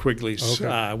of Quigley's.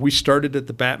 Okay. We started at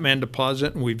the Batman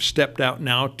deposit, and we've stepped out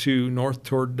now to north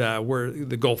toward where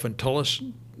the Gulf and Tullis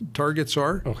targets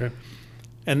are. Okay.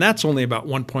 And that's only about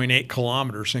 1.8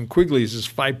 kilometers, and Quigley's is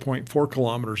 5.4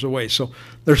 kilometers away. So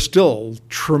there's still a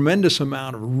tremendous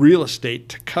amount of real estate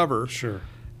to cover. Sure.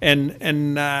 And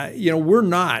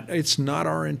it's not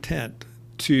our intent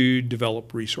to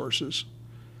develop resources.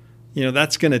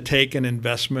 That's going to take an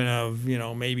investment of,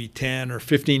 maybe 10 or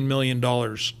 $15 million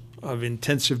of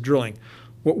intensive drilling.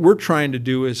 What we're trying to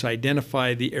do is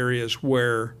identify the areas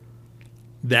where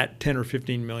that $10 or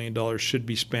 $15 million should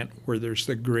be spent where there's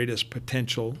the greatest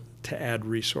potential to add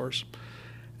resource.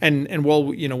 And while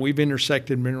we've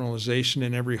intersected mineralization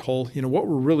in every hole, what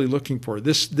we're really looking for,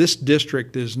 this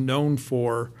district is known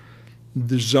for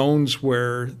the zones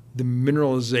where the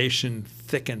mineralization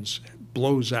thickens,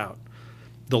 blows out.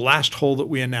 The last hole that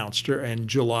we announced in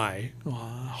July,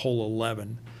 hole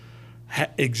 11,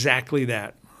 exactly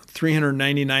that.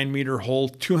 399-meter hole,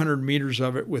 200 meters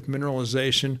of it with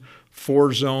mineralization,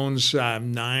 4 zones,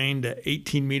 9 to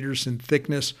 18 meters in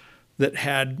thickness, that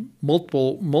had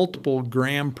multiple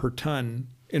gram per ton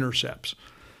intercepts,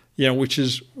 which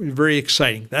is very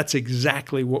exciting. That's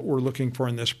exactly what we're looking for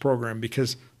in this program,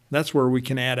 because that's where we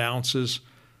can add ounces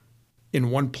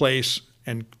in one place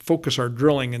and focus our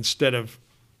drilling instead of,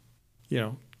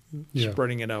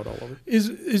 spreading it out all over.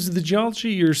 Is the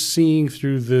geology you're seeing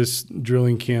through this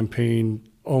drilling campaign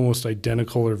almost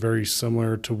identical or very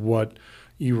similar to what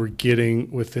you were getting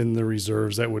within the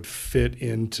reserves that would fit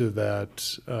into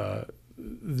that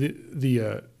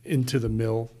into the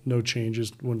mill? No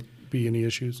changes, wouldn't be any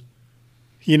issues?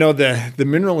 The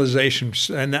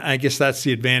mineralization, and I guess that's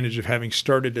the advantage of having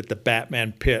started at the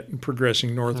Batman pit and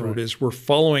progressing northward, is we're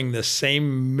following the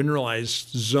same mineralized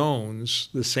zones,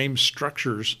 the same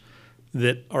structures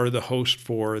that are the host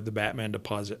for the Batman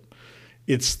deposit.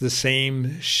 It's the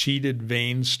same sheeted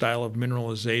vein style of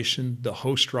mineralization. The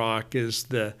host rock is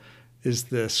the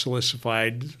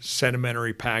silicified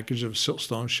sedimentary package of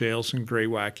siltstone shales and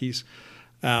greywackies.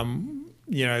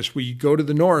 As we go to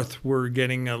the north, we're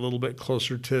getting a little bit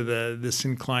closer to this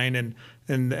incline,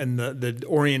 and the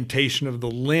orientation of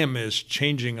the limb is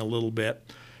changing a little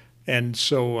bit. And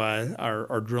so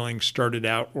our drilling started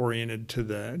out oriented to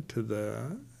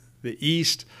the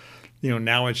east.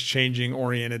 Now it's changing,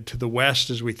 oriented to the west,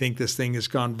 as we think this thing has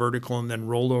gone vertical and then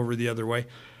rolled over the other way.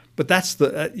 But that's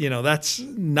that's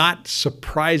not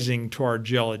surprising to our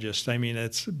geologists. I mean,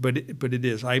 but it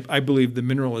is. I believe the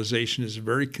mineralization is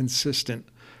very consistent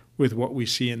with what we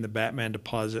see in the Batman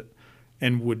deposit,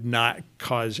 and would not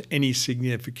cause any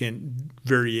significant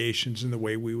variations in the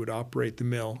way we would operate the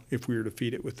mill if we were to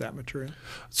feed it with that material.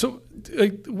 So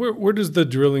where does the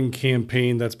drilling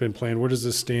campaign that's been planned, where does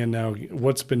this stand now?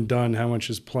 What's been done? How much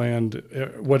is planned?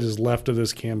 What is left of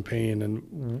this campaign?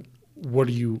 And what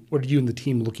are you and the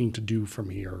team looking to do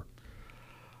from here?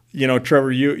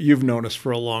 Trevor, you've known us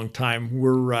for a long time.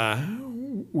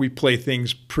 We play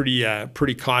things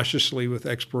pretty cautiously with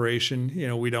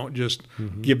exploration. We don't just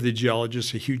give the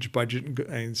geologists a huge budget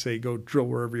and say, go drill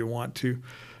wherever you want to.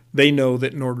 They know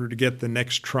that in order to get the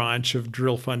next tranche of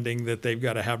drill funding, that they've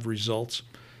got to have results.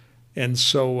 And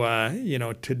so,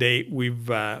 to date,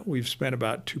 we've spent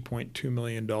about $2.2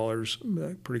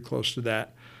 million, pretty close to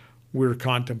that. We're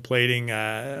contemplating,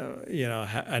 another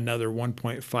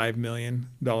 $1.5 million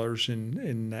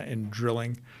in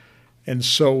drilling, and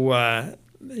so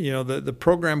the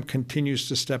program continues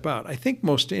to step out. I think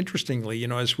most interestingly,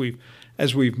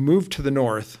 as we've moved to the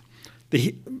north,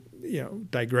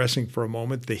 digressing for a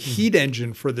moment, the heat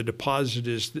engine for the deposit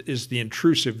is the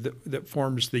intrusive that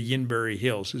forms the Yinberry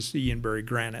Hills, is the Yinberry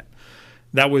granite.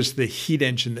 That was the heat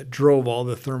engine that drove all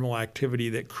the thermal activity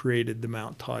that created the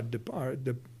Mount Todd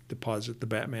deposit, the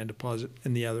Batman deposit,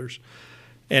 and the others.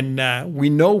 And we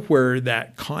know where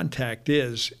that contact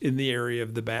is in the area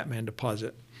of the Batman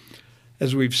deposit.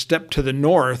 As we've stepped to the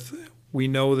north, we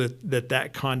know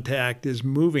that contact is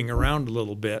moving around a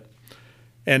little bit.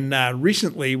 And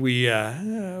recently we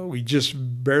just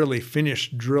barely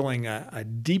finished drilling a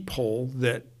deep hole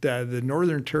that the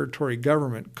Northern Territory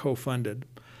government co-funded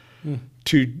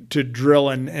to drill,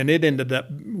 and it ended up,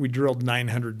 we drilled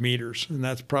 900 meters, and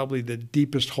that's probably the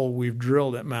deepest hole we've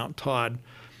drilled at Mount Todd,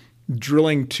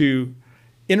 drilling to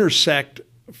intersect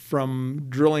from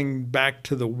drilling back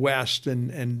to the west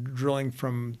and drilling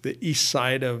from the east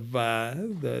side of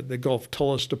the Gulf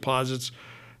Tullis deposits,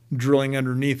 drilling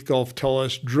underneath Gulf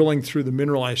Tullis, drilling through the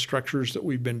mineralized structures that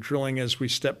we've been drilling as we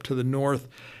step to the north,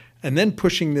 and then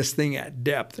pushing this thing at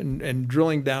depth and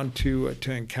drilling down to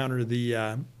encounter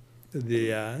the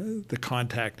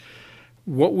contact.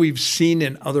 What we've seen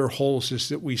in other holes is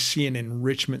that we see an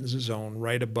enrichment zone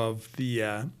right above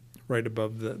the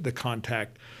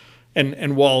contact.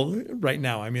 And while right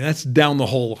now, I mean, that's down the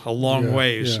hole a long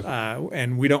ways,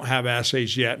 and we don't have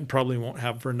assays yet and probably won't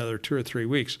have for another 2 or 3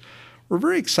 weeks. We're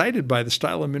very excited by the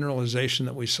style of mineralization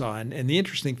that we saw. And the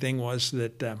interesting thing was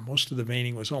that most of the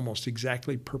veining was almost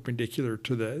exactly perpendicular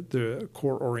to the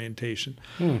core orientation,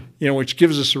 which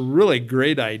gives us a really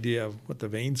great idea of what the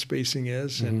vein spacing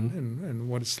is and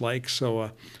what it's like.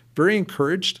 So very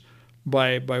encouraged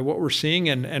by what we're seeing,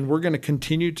 and we're going to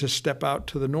continue to step out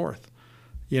to the north.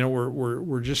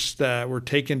 we're just we're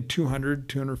taking 200,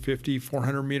 250,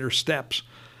 400 meter steps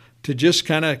to just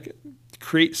kind of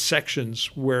create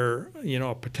sections where,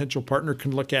 a potential partner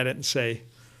can look at it and say,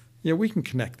 we can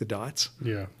connect the dots.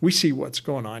 Yeah. We see what's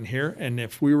going on here. And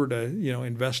if we were to,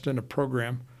 invest in a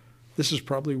program, this is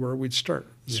probably where we'd start.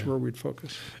 This is where we'd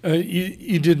focus.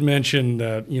 You did mention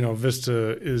that,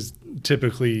 Vista is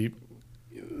typically,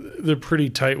 they're pretty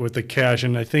tight with the cash.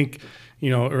 And I think,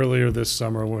 earlier this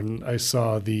summer when I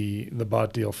saw the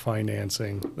bought deal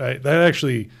financing, that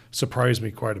actually surprised me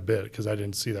quite a bit because I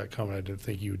didn't see that coming. I didn't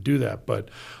think you would do that. But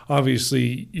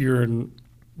obviously you're in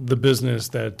the business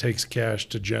that takes cash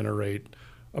to generate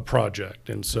a project.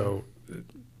 And so,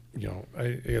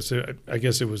 I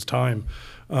guess it was time.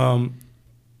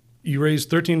 You raised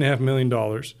 $13.5 million.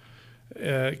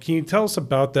 Can you tell us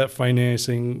about that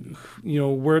financing?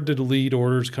 Where did lead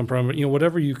orders come from?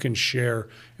 Whatever you can share,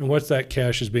 and what that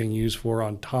cash is being used for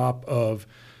on top of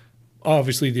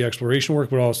obviously the exploration work,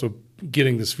 but also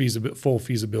getting this full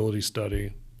feasibility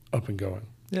study up and going.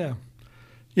 Yeah.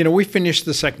 We finished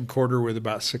the second quarter with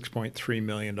about $6.3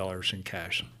 million in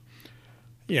cash.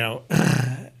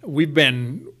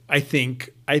 I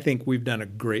think we've done a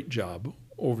great job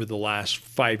over the last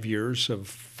 5 years of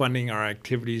funding our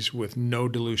activities with no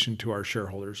dilution to our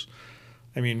shareholders.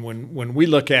 I mean, when we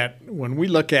look at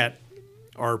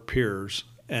our peers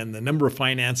and the number of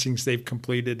financings they've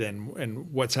completed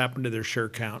and what's happened to their share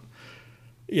count,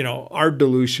 our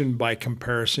dilution by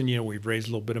comparison, we've raised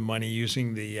a little bit of money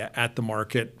using the at the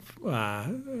market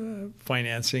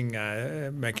financing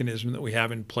mechanism that we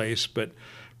have in place, but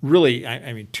really,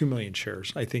 2 million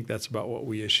shares. I think that's about what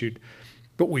we issued.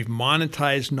 But we've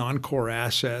monetized non-core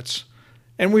assets,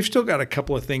 and we've still got a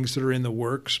couple of things that are in the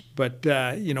works. But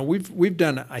we've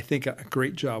done, I think, a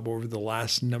great job over the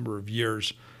last number of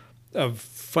years of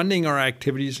funding our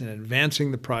activities and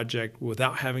advancing the project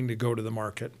without having to go to the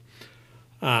market.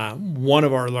 One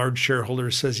of our large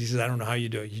shareholders says, I don't know how you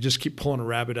do it. You just keep pulling a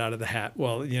rabbit out of the hat.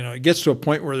 Well, it gets to a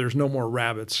point where there's no more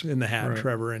rabbits in the hat, right,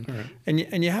 Trevor, and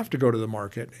you have to go to the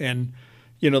market. And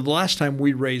the last time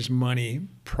we raised money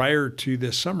prior to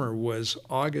this summer was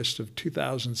August of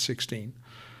 2016.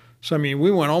 So,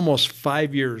 we went almost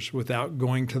 5 years without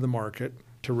going to the market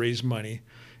to raise money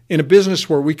in a business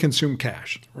where we consume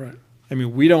cash. Right.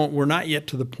 We're not yet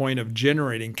to the point of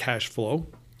generating cash flow.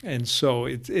 And so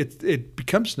it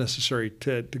becomes necessary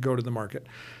to go to the market.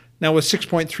 Now, with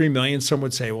 $6.3 million, some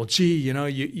would say, well, gee,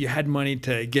 you had money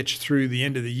to get you through the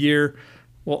end of the year.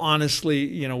 Well,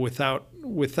 honestly, without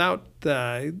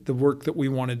the work that we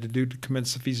wanted to do to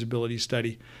commence the feasibility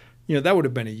study, that would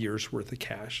have been a year's worth of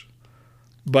cash.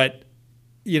 But,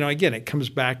 again, it comes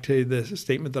back to the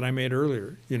statement that I made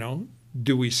earlier.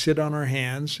 Do we sit on our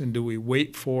hands and do we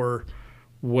wait for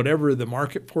whatever the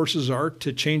market forces are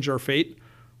to change our fate,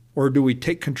 or do we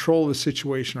take control of the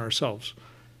situation ourselves?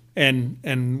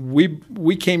 And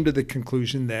we came to the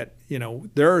conclusion that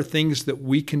there are things that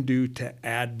we can do to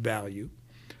add value.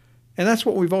 And that's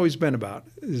what we've always been about,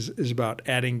 is about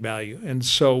adding value. And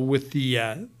so with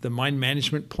the mine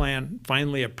management plan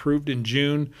finally approved in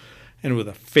June, and with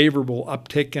a favorable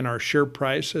uptick in our share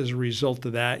price as a result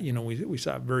of that, we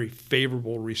saw a very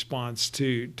favorable response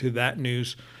to that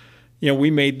news.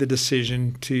 We made the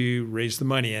decision to raise the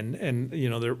money. And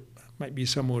there might be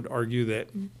some who would argue that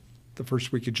the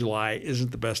first week of July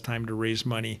isn't the best time to raise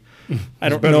money. I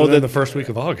don't know that the first week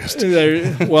of August.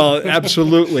 Well,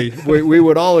 absolutely. We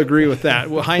would all agree with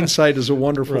that. Well, hindsight is a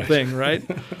wonderful thing, right?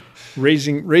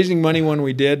 Raising money when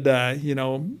we did,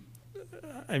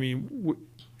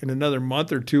 in another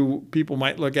month or two, people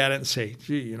might look at it and say,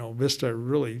 gee, Vista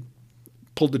really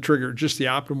pulled the trigger at just the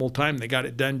optimal time. They got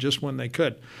it done just when they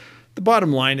could. The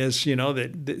bottom line is,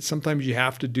 that sometimes you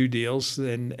have to do deals,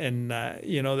 and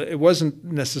it wasn't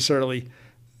necessarily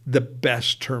the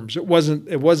best terms. It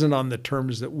wasn't on the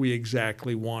terms that we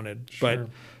exactly wanted. Sure. But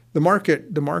the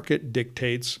market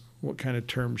dictates what kind of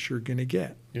terms you're going to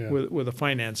get with the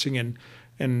financing, and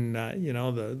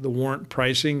the warrant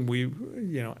pricing.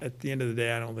 At the end of the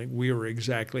day, I don't think we were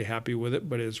exactly happy with it,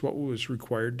 but it's what was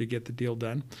required to get the deal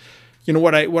done.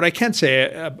 What I can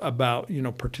say about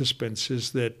participants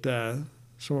is that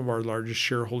some of our largest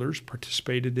shareholders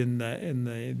participated in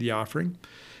the offering,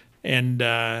 and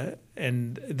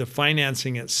the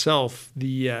financing itself.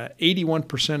 The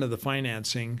 81% of the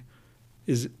financing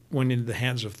went into the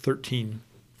hands of 13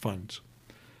 funds.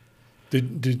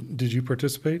 Did you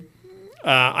participate?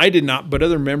 I did not, but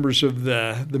other members of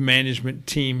the management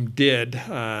team did.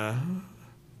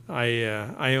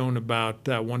 I own about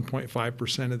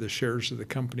 1.5% of the shares of the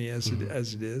company as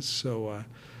it is. So,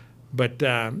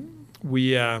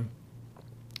 we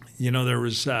There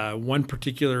was one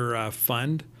particular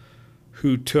fund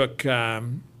who took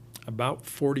about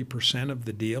 40% of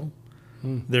the deal.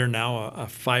 They're now a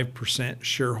 5%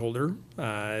 shareholder.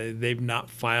 They've not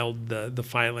filed the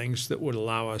filings that would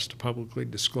allow us to publicly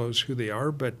disclose who they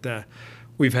are, but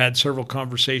we've had several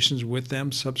conversations with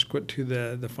them subsequent to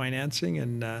the financing,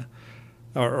 and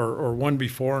or one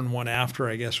before and one after,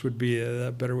 I guess would be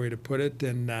a better way to put it.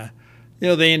 And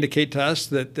they indicate to us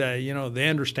that they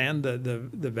understand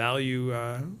the value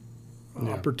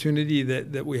opportunity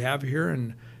that we have here,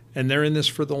 and they're in this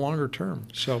for the longer term.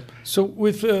 So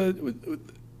with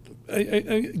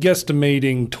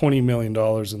guesstimating $20 million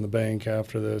in the bank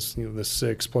after this, the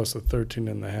 6 plus the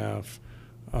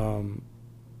 13.5.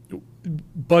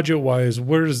 Budget wise,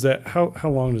 where does that? How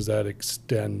long does that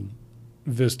extend?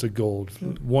 Vista Gold,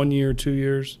 1 year, 2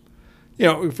 years?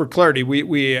 For clarity,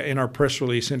 we in our press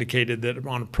release indicated that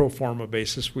on a pro forma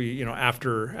basis, we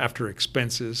after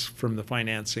expenses from the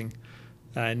financing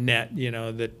net,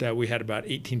 that we had about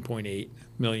 18.8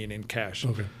 million in cash.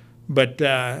 Okay. But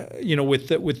with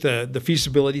the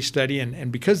feasibility study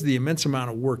and because of the immense amount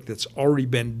of work that's already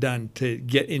been done to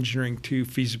get engineering to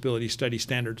feasibility study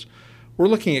standards, we're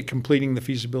looking at completing the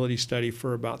feasibility study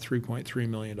for about $3.3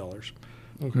 million. Okay.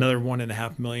 Another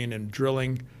 $1.5 million in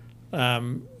drilling.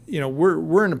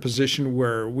 We're in a position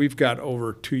where we've got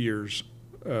over 2 years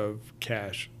of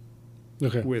cash.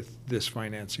 Okay. With this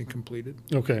financing completed.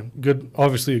 Okay, good.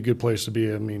 Obviously, a good place to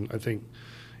be. I mean, I think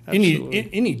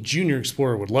any junior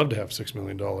explorer would love to have $6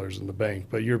 million in the bank,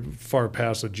 but you're far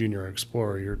past a junior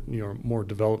explorer. You're more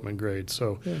development grade.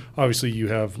 So obviously, you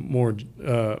have more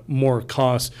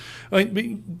costs.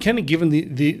 Kind of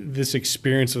given this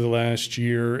experience of the last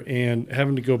year and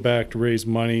having to go back to raise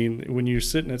money, when you're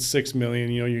sitting at $6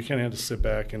 million, you kind of have to sit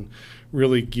back and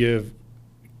really give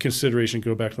consideration,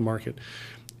 go back to the market.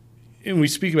 And we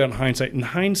speak about hindsight. In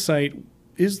hindsight,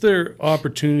 is there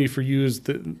opportunity for you as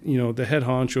the head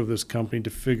honcho of this company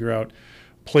to figure out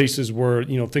places where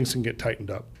things can get tightened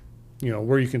up,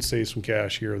 where you can save some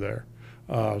cash here or there,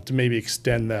 to maybe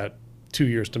extend that 2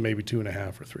 years to maybe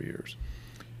 2.5 or 3 years?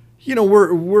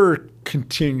 We're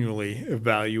continually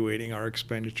evaluating our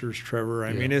expenditures, Trevor.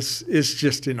 I mean, it's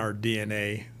just in our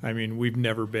DNA. I mean, we've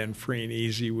never been free and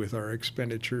easy with our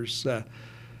expenditures.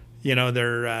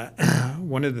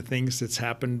 One of the things that's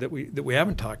happened that we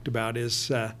haven't talked about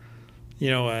is,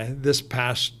 this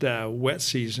past wet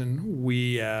season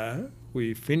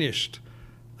we finished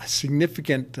a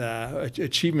significant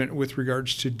achievement with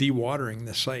regards to dewatering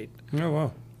the site.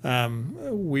 Oh wow!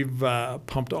 We've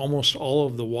pumped almost all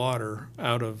of the water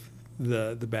out of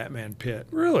the Batman pit.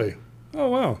 Really? Oh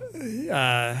wow!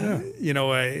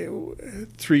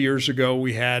 3 years ago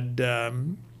we had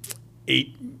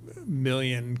 8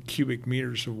 million cubic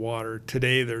meters of water.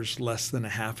 Today there's less than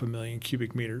 500,000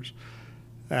 cubic meters.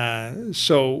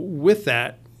 So with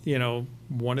that,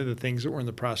 one of the things that we're in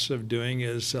the process of doing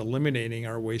is eliminating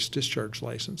our waste discharge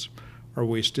license. Our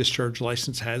waste discharge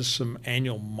license has some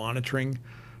annual monitoring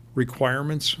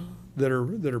requirements that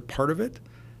are part of it.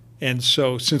 And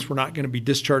so since we're not going to be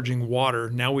discharging water,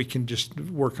 now we can just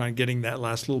work on getting that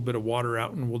last little bit of water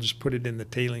out, and we'll just put it in the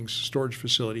tailings storage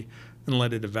facility and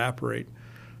let it evaporate.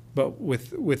 But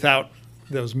without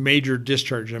those major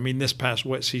discharges, I mean, this past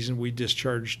wet season, we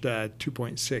discharged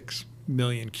 2.6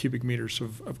 million cubic meters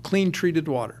of clean treated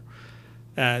water.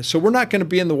 So we're not going to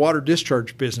be in the water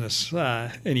discharge business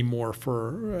anymore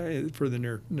for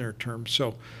the near term.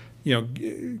 So,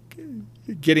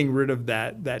 getting rid of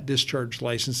that discharge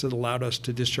license that allowed us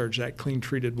to discharge that clean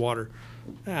treated water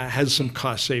has some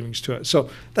cost savings to it. So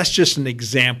that's just an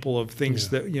example of things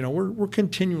that we're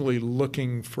continually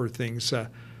looking for things.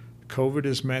 COVID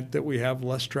has meant that we have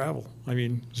less travel. I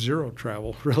mean, zero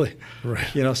travel, really. Right.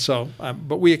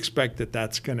 But we expect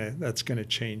that's gonna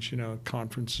change.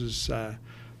 Conferences.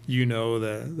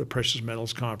 The Precious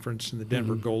Metals Conference and the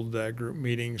Denver Gold Group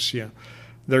meetings.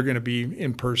 They're going to be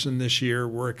in person this year.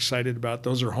 We're excited about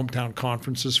those. Are hometown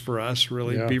conferences for us,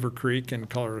 really. Beaver Creek and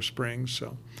Colorado Springs.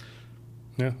 So.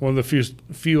 Yeah, one of the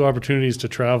few opportunities to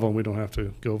travel, and we don't have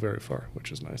to go very far,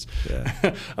 which is nice.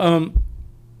 Yeah.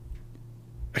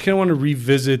 I kind of want to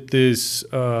revisit this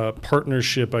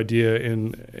partnership idea,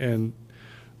 and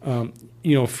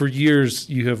for years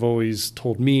you have always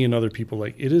told me and other people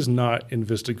it is not in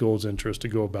Vista Gold's interest to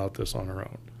go about this on our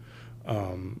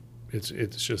own.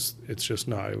 It's just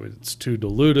not. It's too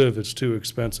dilutive. It's too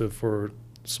expensive for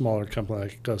a smaller company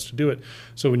like us to do it.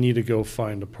 So we need to go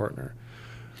find a partner.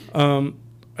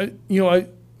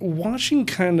 Watching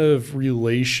kind of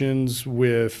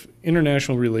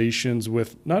international relations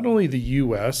with not only the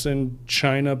U.S. and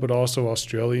China, but also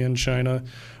Australia and China,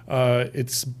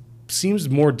 it's seems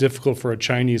more difficult for a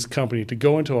Chinese company to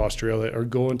go into Australia or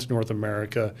go into North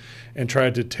America and try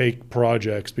to take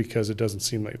projects, because it doesn't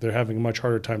seem like they're having a much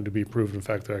harder time to be approved. In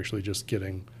fact, they're actually just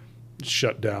getting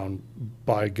shut down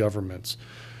by governments.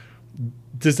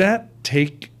 Does that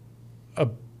take a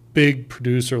big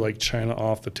producer like China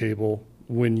off the table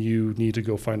when you need to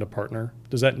go find a partner?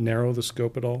 Does that narrow the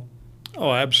scope at all?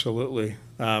 Oh, absolutely.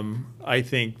 I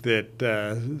think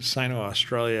that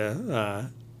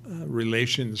Sino-Australia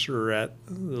relations are at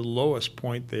the lowest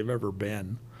point they've ever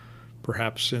been,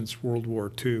 perhaps since World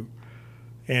War II.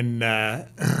 And,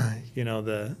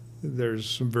 there's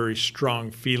some very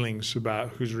strong feelings about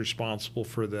who's responsible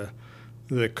for the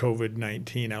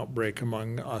COVID-19 outbreak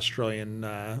among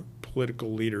Australian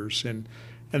political leaders. And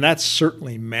that's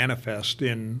certainly manifest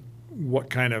in what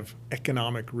kind of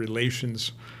economic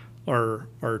relations are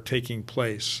taking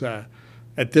place.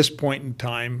 At this point in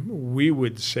time, we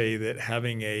would say that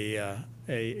having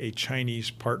a Chinese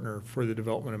partner for the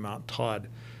development of Mount Todd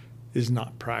is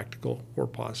not practical or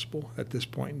possible at this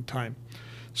point in time.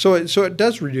 So it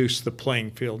does reduce the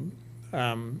playing field.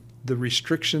 The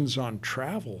restrictions on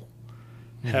travel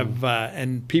have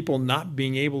and people not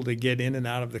being able to get in and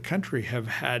out of the country have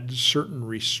had certain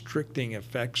restricting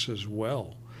effects as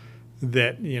well.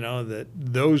 That that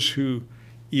those who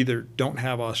either don't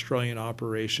have Australian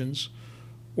operations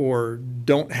or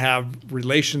don't have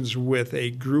relations with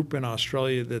a group in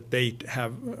Australia that they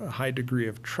have a high degree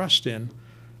of trust in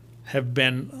have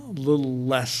been a little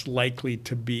less likely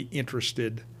to be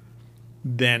interested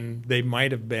than they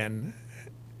might have been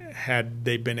had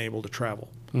they been able to travel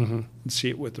and see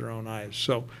it with their own eyes.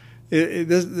 So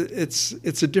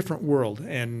it's a different world,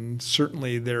 and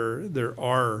certainly there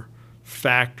are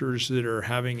factors that are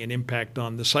having an impact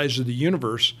on the size of the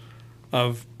universe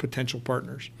of potential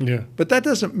partners. Yeah. But that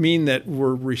doesn't mean that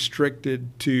we're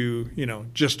restricted to,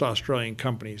 just Australian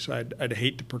companies. I'd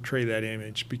hate to portray that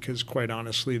image, because quite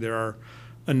honestly, there are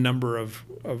a number of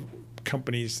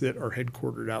companies that are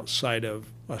headquartered outside of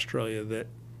Australia that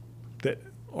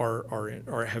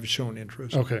are have shown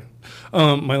interest. Okay.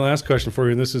 My last question for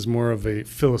you, and this is more of a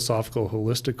philosophical,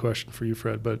 holistic question for you,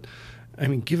 Fred, but I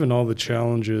mean, given all the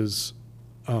challenges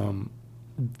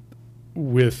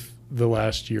with the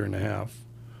last year and a half,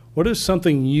 what is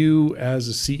something you, as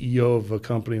a CEO of a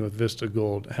company with Vista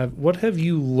Gold, what have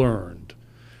you learned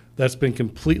that's been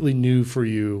completely new for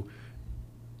you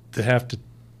to have to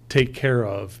take care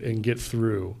of and get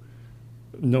through,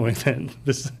 knowing that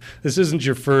this isn't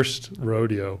your first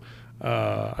rodeo?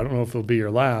 I don't know if it'll be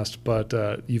your last, but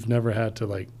you've never had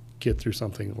to get through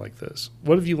something like this.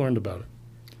 What have you learned about it?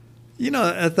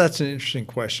 That's an interesting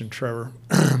question, Trevor.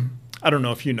 I don't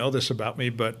know if you know this about me,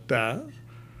 but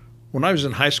when I was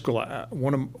in high school, a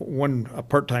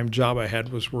part-time job I had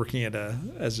was working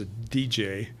as a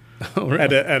DJ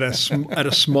at a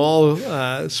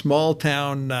small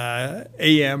town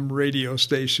AM radio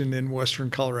station in western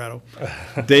Colorado.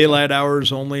 Daylight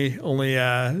hours only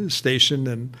station,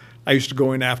 and I used to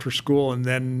go in after school and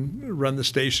then run the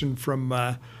station from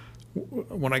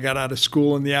when I got out of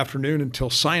school in the afternoon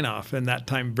until sign off, and that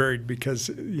time varied because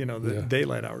the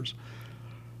daylight hours.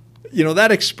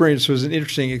 That experience was an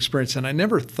interesting experience, and I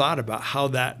never thought about how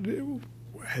that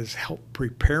has helped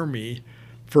prepare me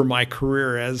for my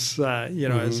career as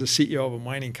as the CEO of a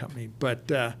mining company. But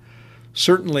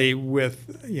certainly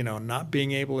with not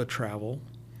being able to travel,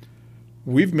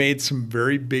 we've made some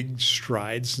very big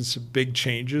strides and some big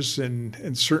changes,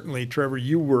 and certainly, Trevor,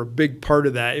 you were a big part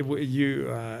of that.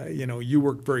 You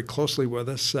worked very closely with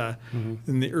us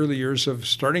in the early years of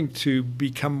starting to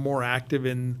become more active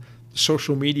in the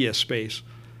social media space.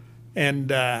 And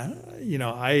 2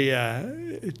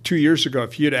 years ago,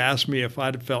 if you'd asked me if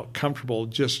I'd felt comfortable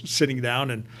just sitting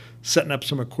down and setting up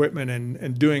some equipment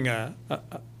and doing a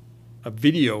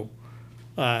video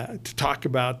to talk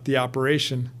about the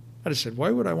operation, I just said,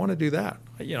 why would I want to do that?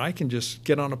 I can just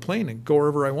get on a plane and go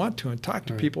wherever I want to and talk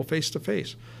to people face to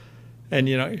face. And,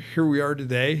 here we are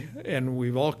today, and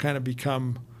we've all kind of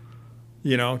become,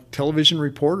 television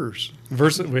reporters.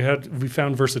 We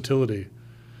found versatility.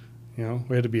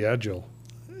 We had to be agile.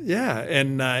 Yeah,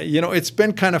 and it's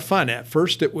been kind of fun. At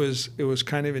first, it was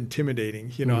kind of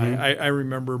intimidating. I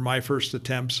remember my first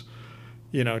attempts,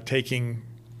 taking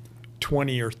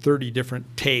 20 or 30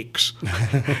 different takes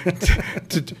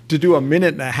to do a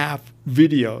minute and a half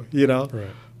video. Right.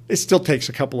 It still takes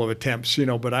a couple of attempts,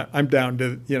 but I'm down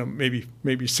to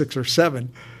maybe 6 or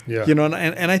 7. Yeah.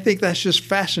 And I think that's just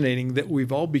fascinating that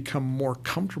we've all become more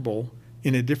comfortable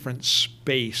in a different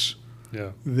space.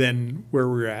 Yeah. Than where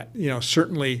we're at.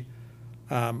 Certainly,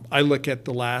 I look at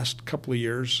the last couple of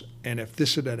years, and if the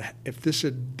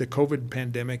COVID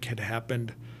pandemic had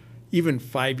happened, even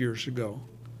 5 years ago,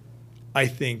 I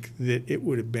think that it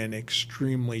would have been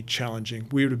extremely challenging.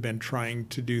 We would have been trying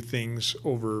to do things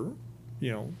over,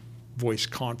 voice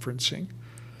conferencing.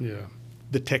 Yeah.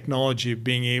 The technology of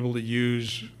being able to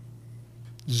use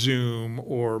Zoom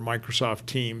or Microsoft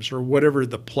Teams or whatever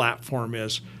the platform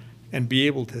is and be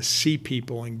able to see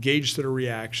people, engage their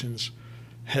reactions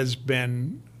has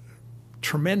been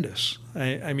tremendous.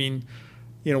 I mean,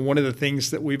 one of the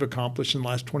things that we've accomplished in the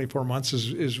last 24 months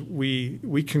is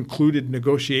we concluded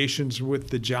negotiations with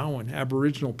the Jawoyn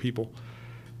Aboriginal people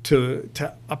to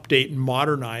update and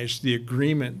modernize the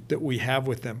agreement that we have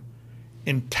with them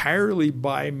entirely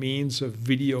by means of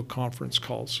video conference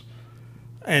calls.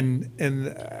 And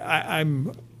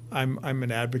I'm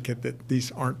an advocate that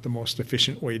these aren't the most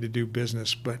efficient way to do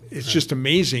business, but it's just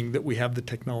amazing that we have the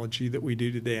technology that we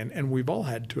do today, and we've all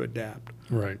had to adapt.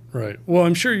 Right. Well,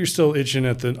 I'm sure you're still itching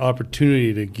at the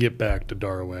opportunity to get back to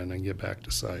Darwin and get back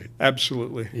to site.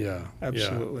 Absolutely. Yeah.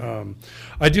 Absolutely. Yeah.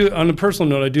 I do, on a personal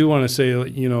note, I do want to say,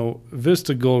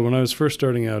 Vista Gold, when I was first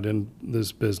starting out in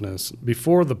this business,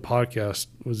 before the podcast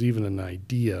was even an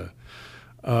idea,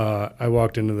 I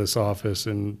walked into this office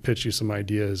and pitched you some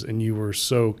ideas, and you were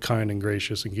so kind and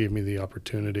gracious and gave me the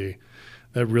opportunity.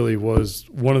 That really was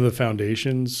one of the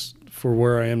foundations for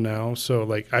where I am now.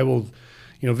 So I will,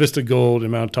 Vista Gold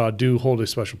and Mount Todd do hold a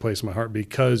special place in my heart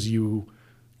because you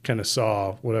kind of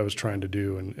saw what I was trying to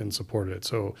do and supported it.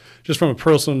 So just from a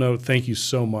personal note, thank you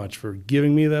so much for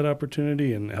giving me that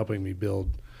opportunity and helping me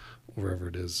build wherever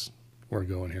it is we're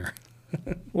going here.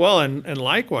 Well, and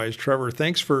likewise, Trevor,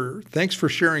 thanks for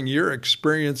sharing your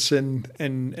experience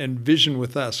and vision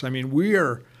with us. I mean,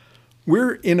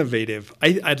 we're innovative.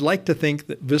 I'd like to think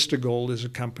that Vista Gold is a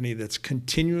company that's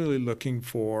continually looking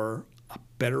for a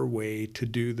better way to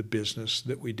do the business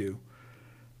that we do,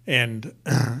 and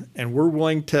we're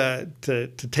willing to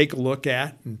take a look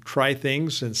at and try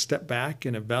things and step back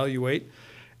and evaluate.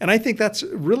 And I think that's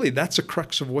a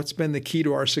crux of what's been the key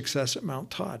to our success at Mount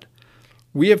Todd.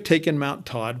 We have taken Mount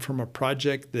Todd from a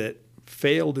project that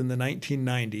failed in the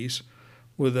 1990s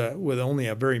with only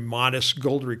a very modest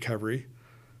gold recovery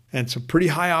and some pretty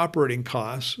high operating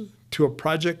costs to a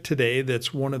project today that's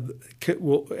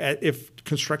if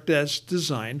constructed as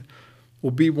designed,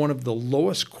 will be one of the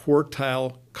lowest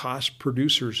quartile cost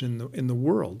producers in the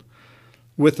world,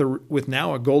 with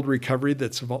now a gold recovery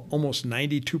that's of almost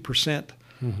 92%.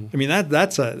 Mm-hmm. I mean,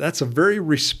 that's a very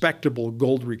respectable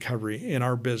gold recovery in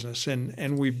our business,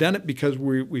 and we've done it because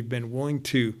we've been willing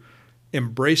to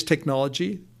embrace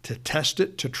technology, to test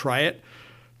it, to try it,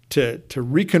 to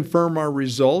reconfirm our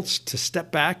results, to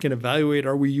step back and evaluate,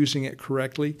 are we using it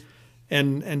correctly,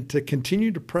 and to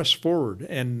continue to press forward.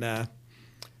 And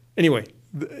anyway,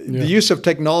 the use of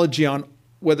technology on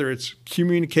whether it's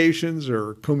communications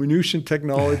or comminution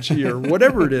technology or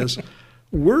whatever it is,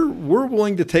 we're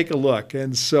willing to take a look.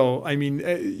 And so, I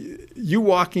mean, you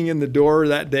walking in the door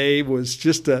that day was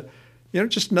just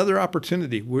just another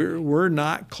opportunity. We're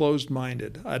not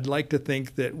closed-minded. I'd like to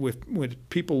think that when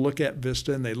people look at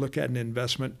Vista and they look at an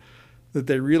investment, that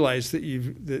they realize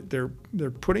that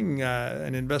they're putting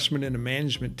an investment in a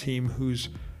management team who's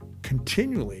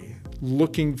continually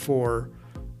looking for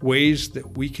ways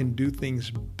that we can do things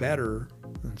better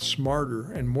and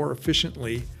smarter and more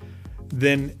efficiently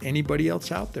than anybody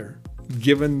else out there,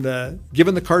 given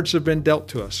the cards have been dealt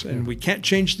to us. And we can't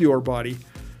change the ore body,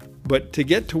 but to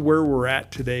get to where we're at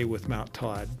today with Mount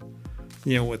Todd,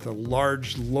 with a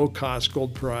large, low-cost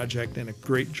gold project in a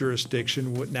great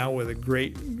jurisdiction, now with a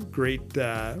great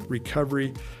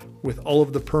recovery, with all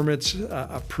of the permits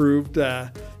approved,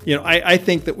 I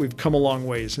think that we've come a long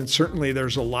ways. And certainly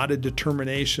there's a lot of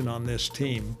determination on this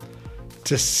team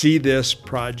to see this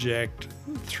project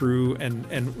through, and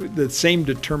the same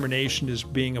determination is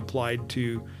being applied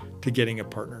to getting a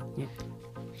partner.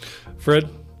 Fred,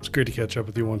 it's great to catch up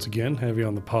with you once again, have you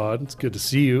on the pod. It's good to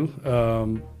see you.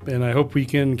 And I hope we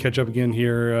can catch up again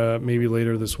here maybe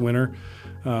later this winter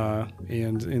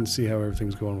and see how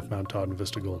everything's going with Mount Todd and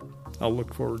Vista Gold. I'll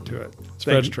look forward to it. Thanks,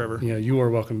 Fred, Trevor. Yeah, you are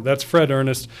welcome. That's Fred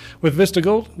Ernest with Vista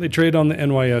Gold. They trade on the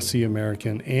NYSE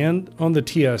American and on the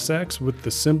TSX with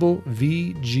the symbol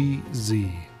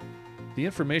VGZ. The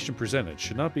information presented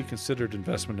should not be considered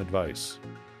investment advice.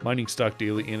 Mining Stock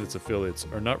Daily and its affiliates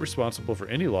are not responsible for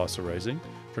any loss arising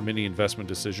from any investment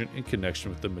decision in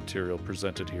connection with the material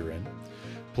presented herein.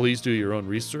 Please do your own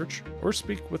research or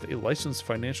speak with a licensed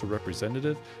financial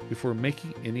representative before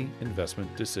making any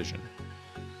investment decision.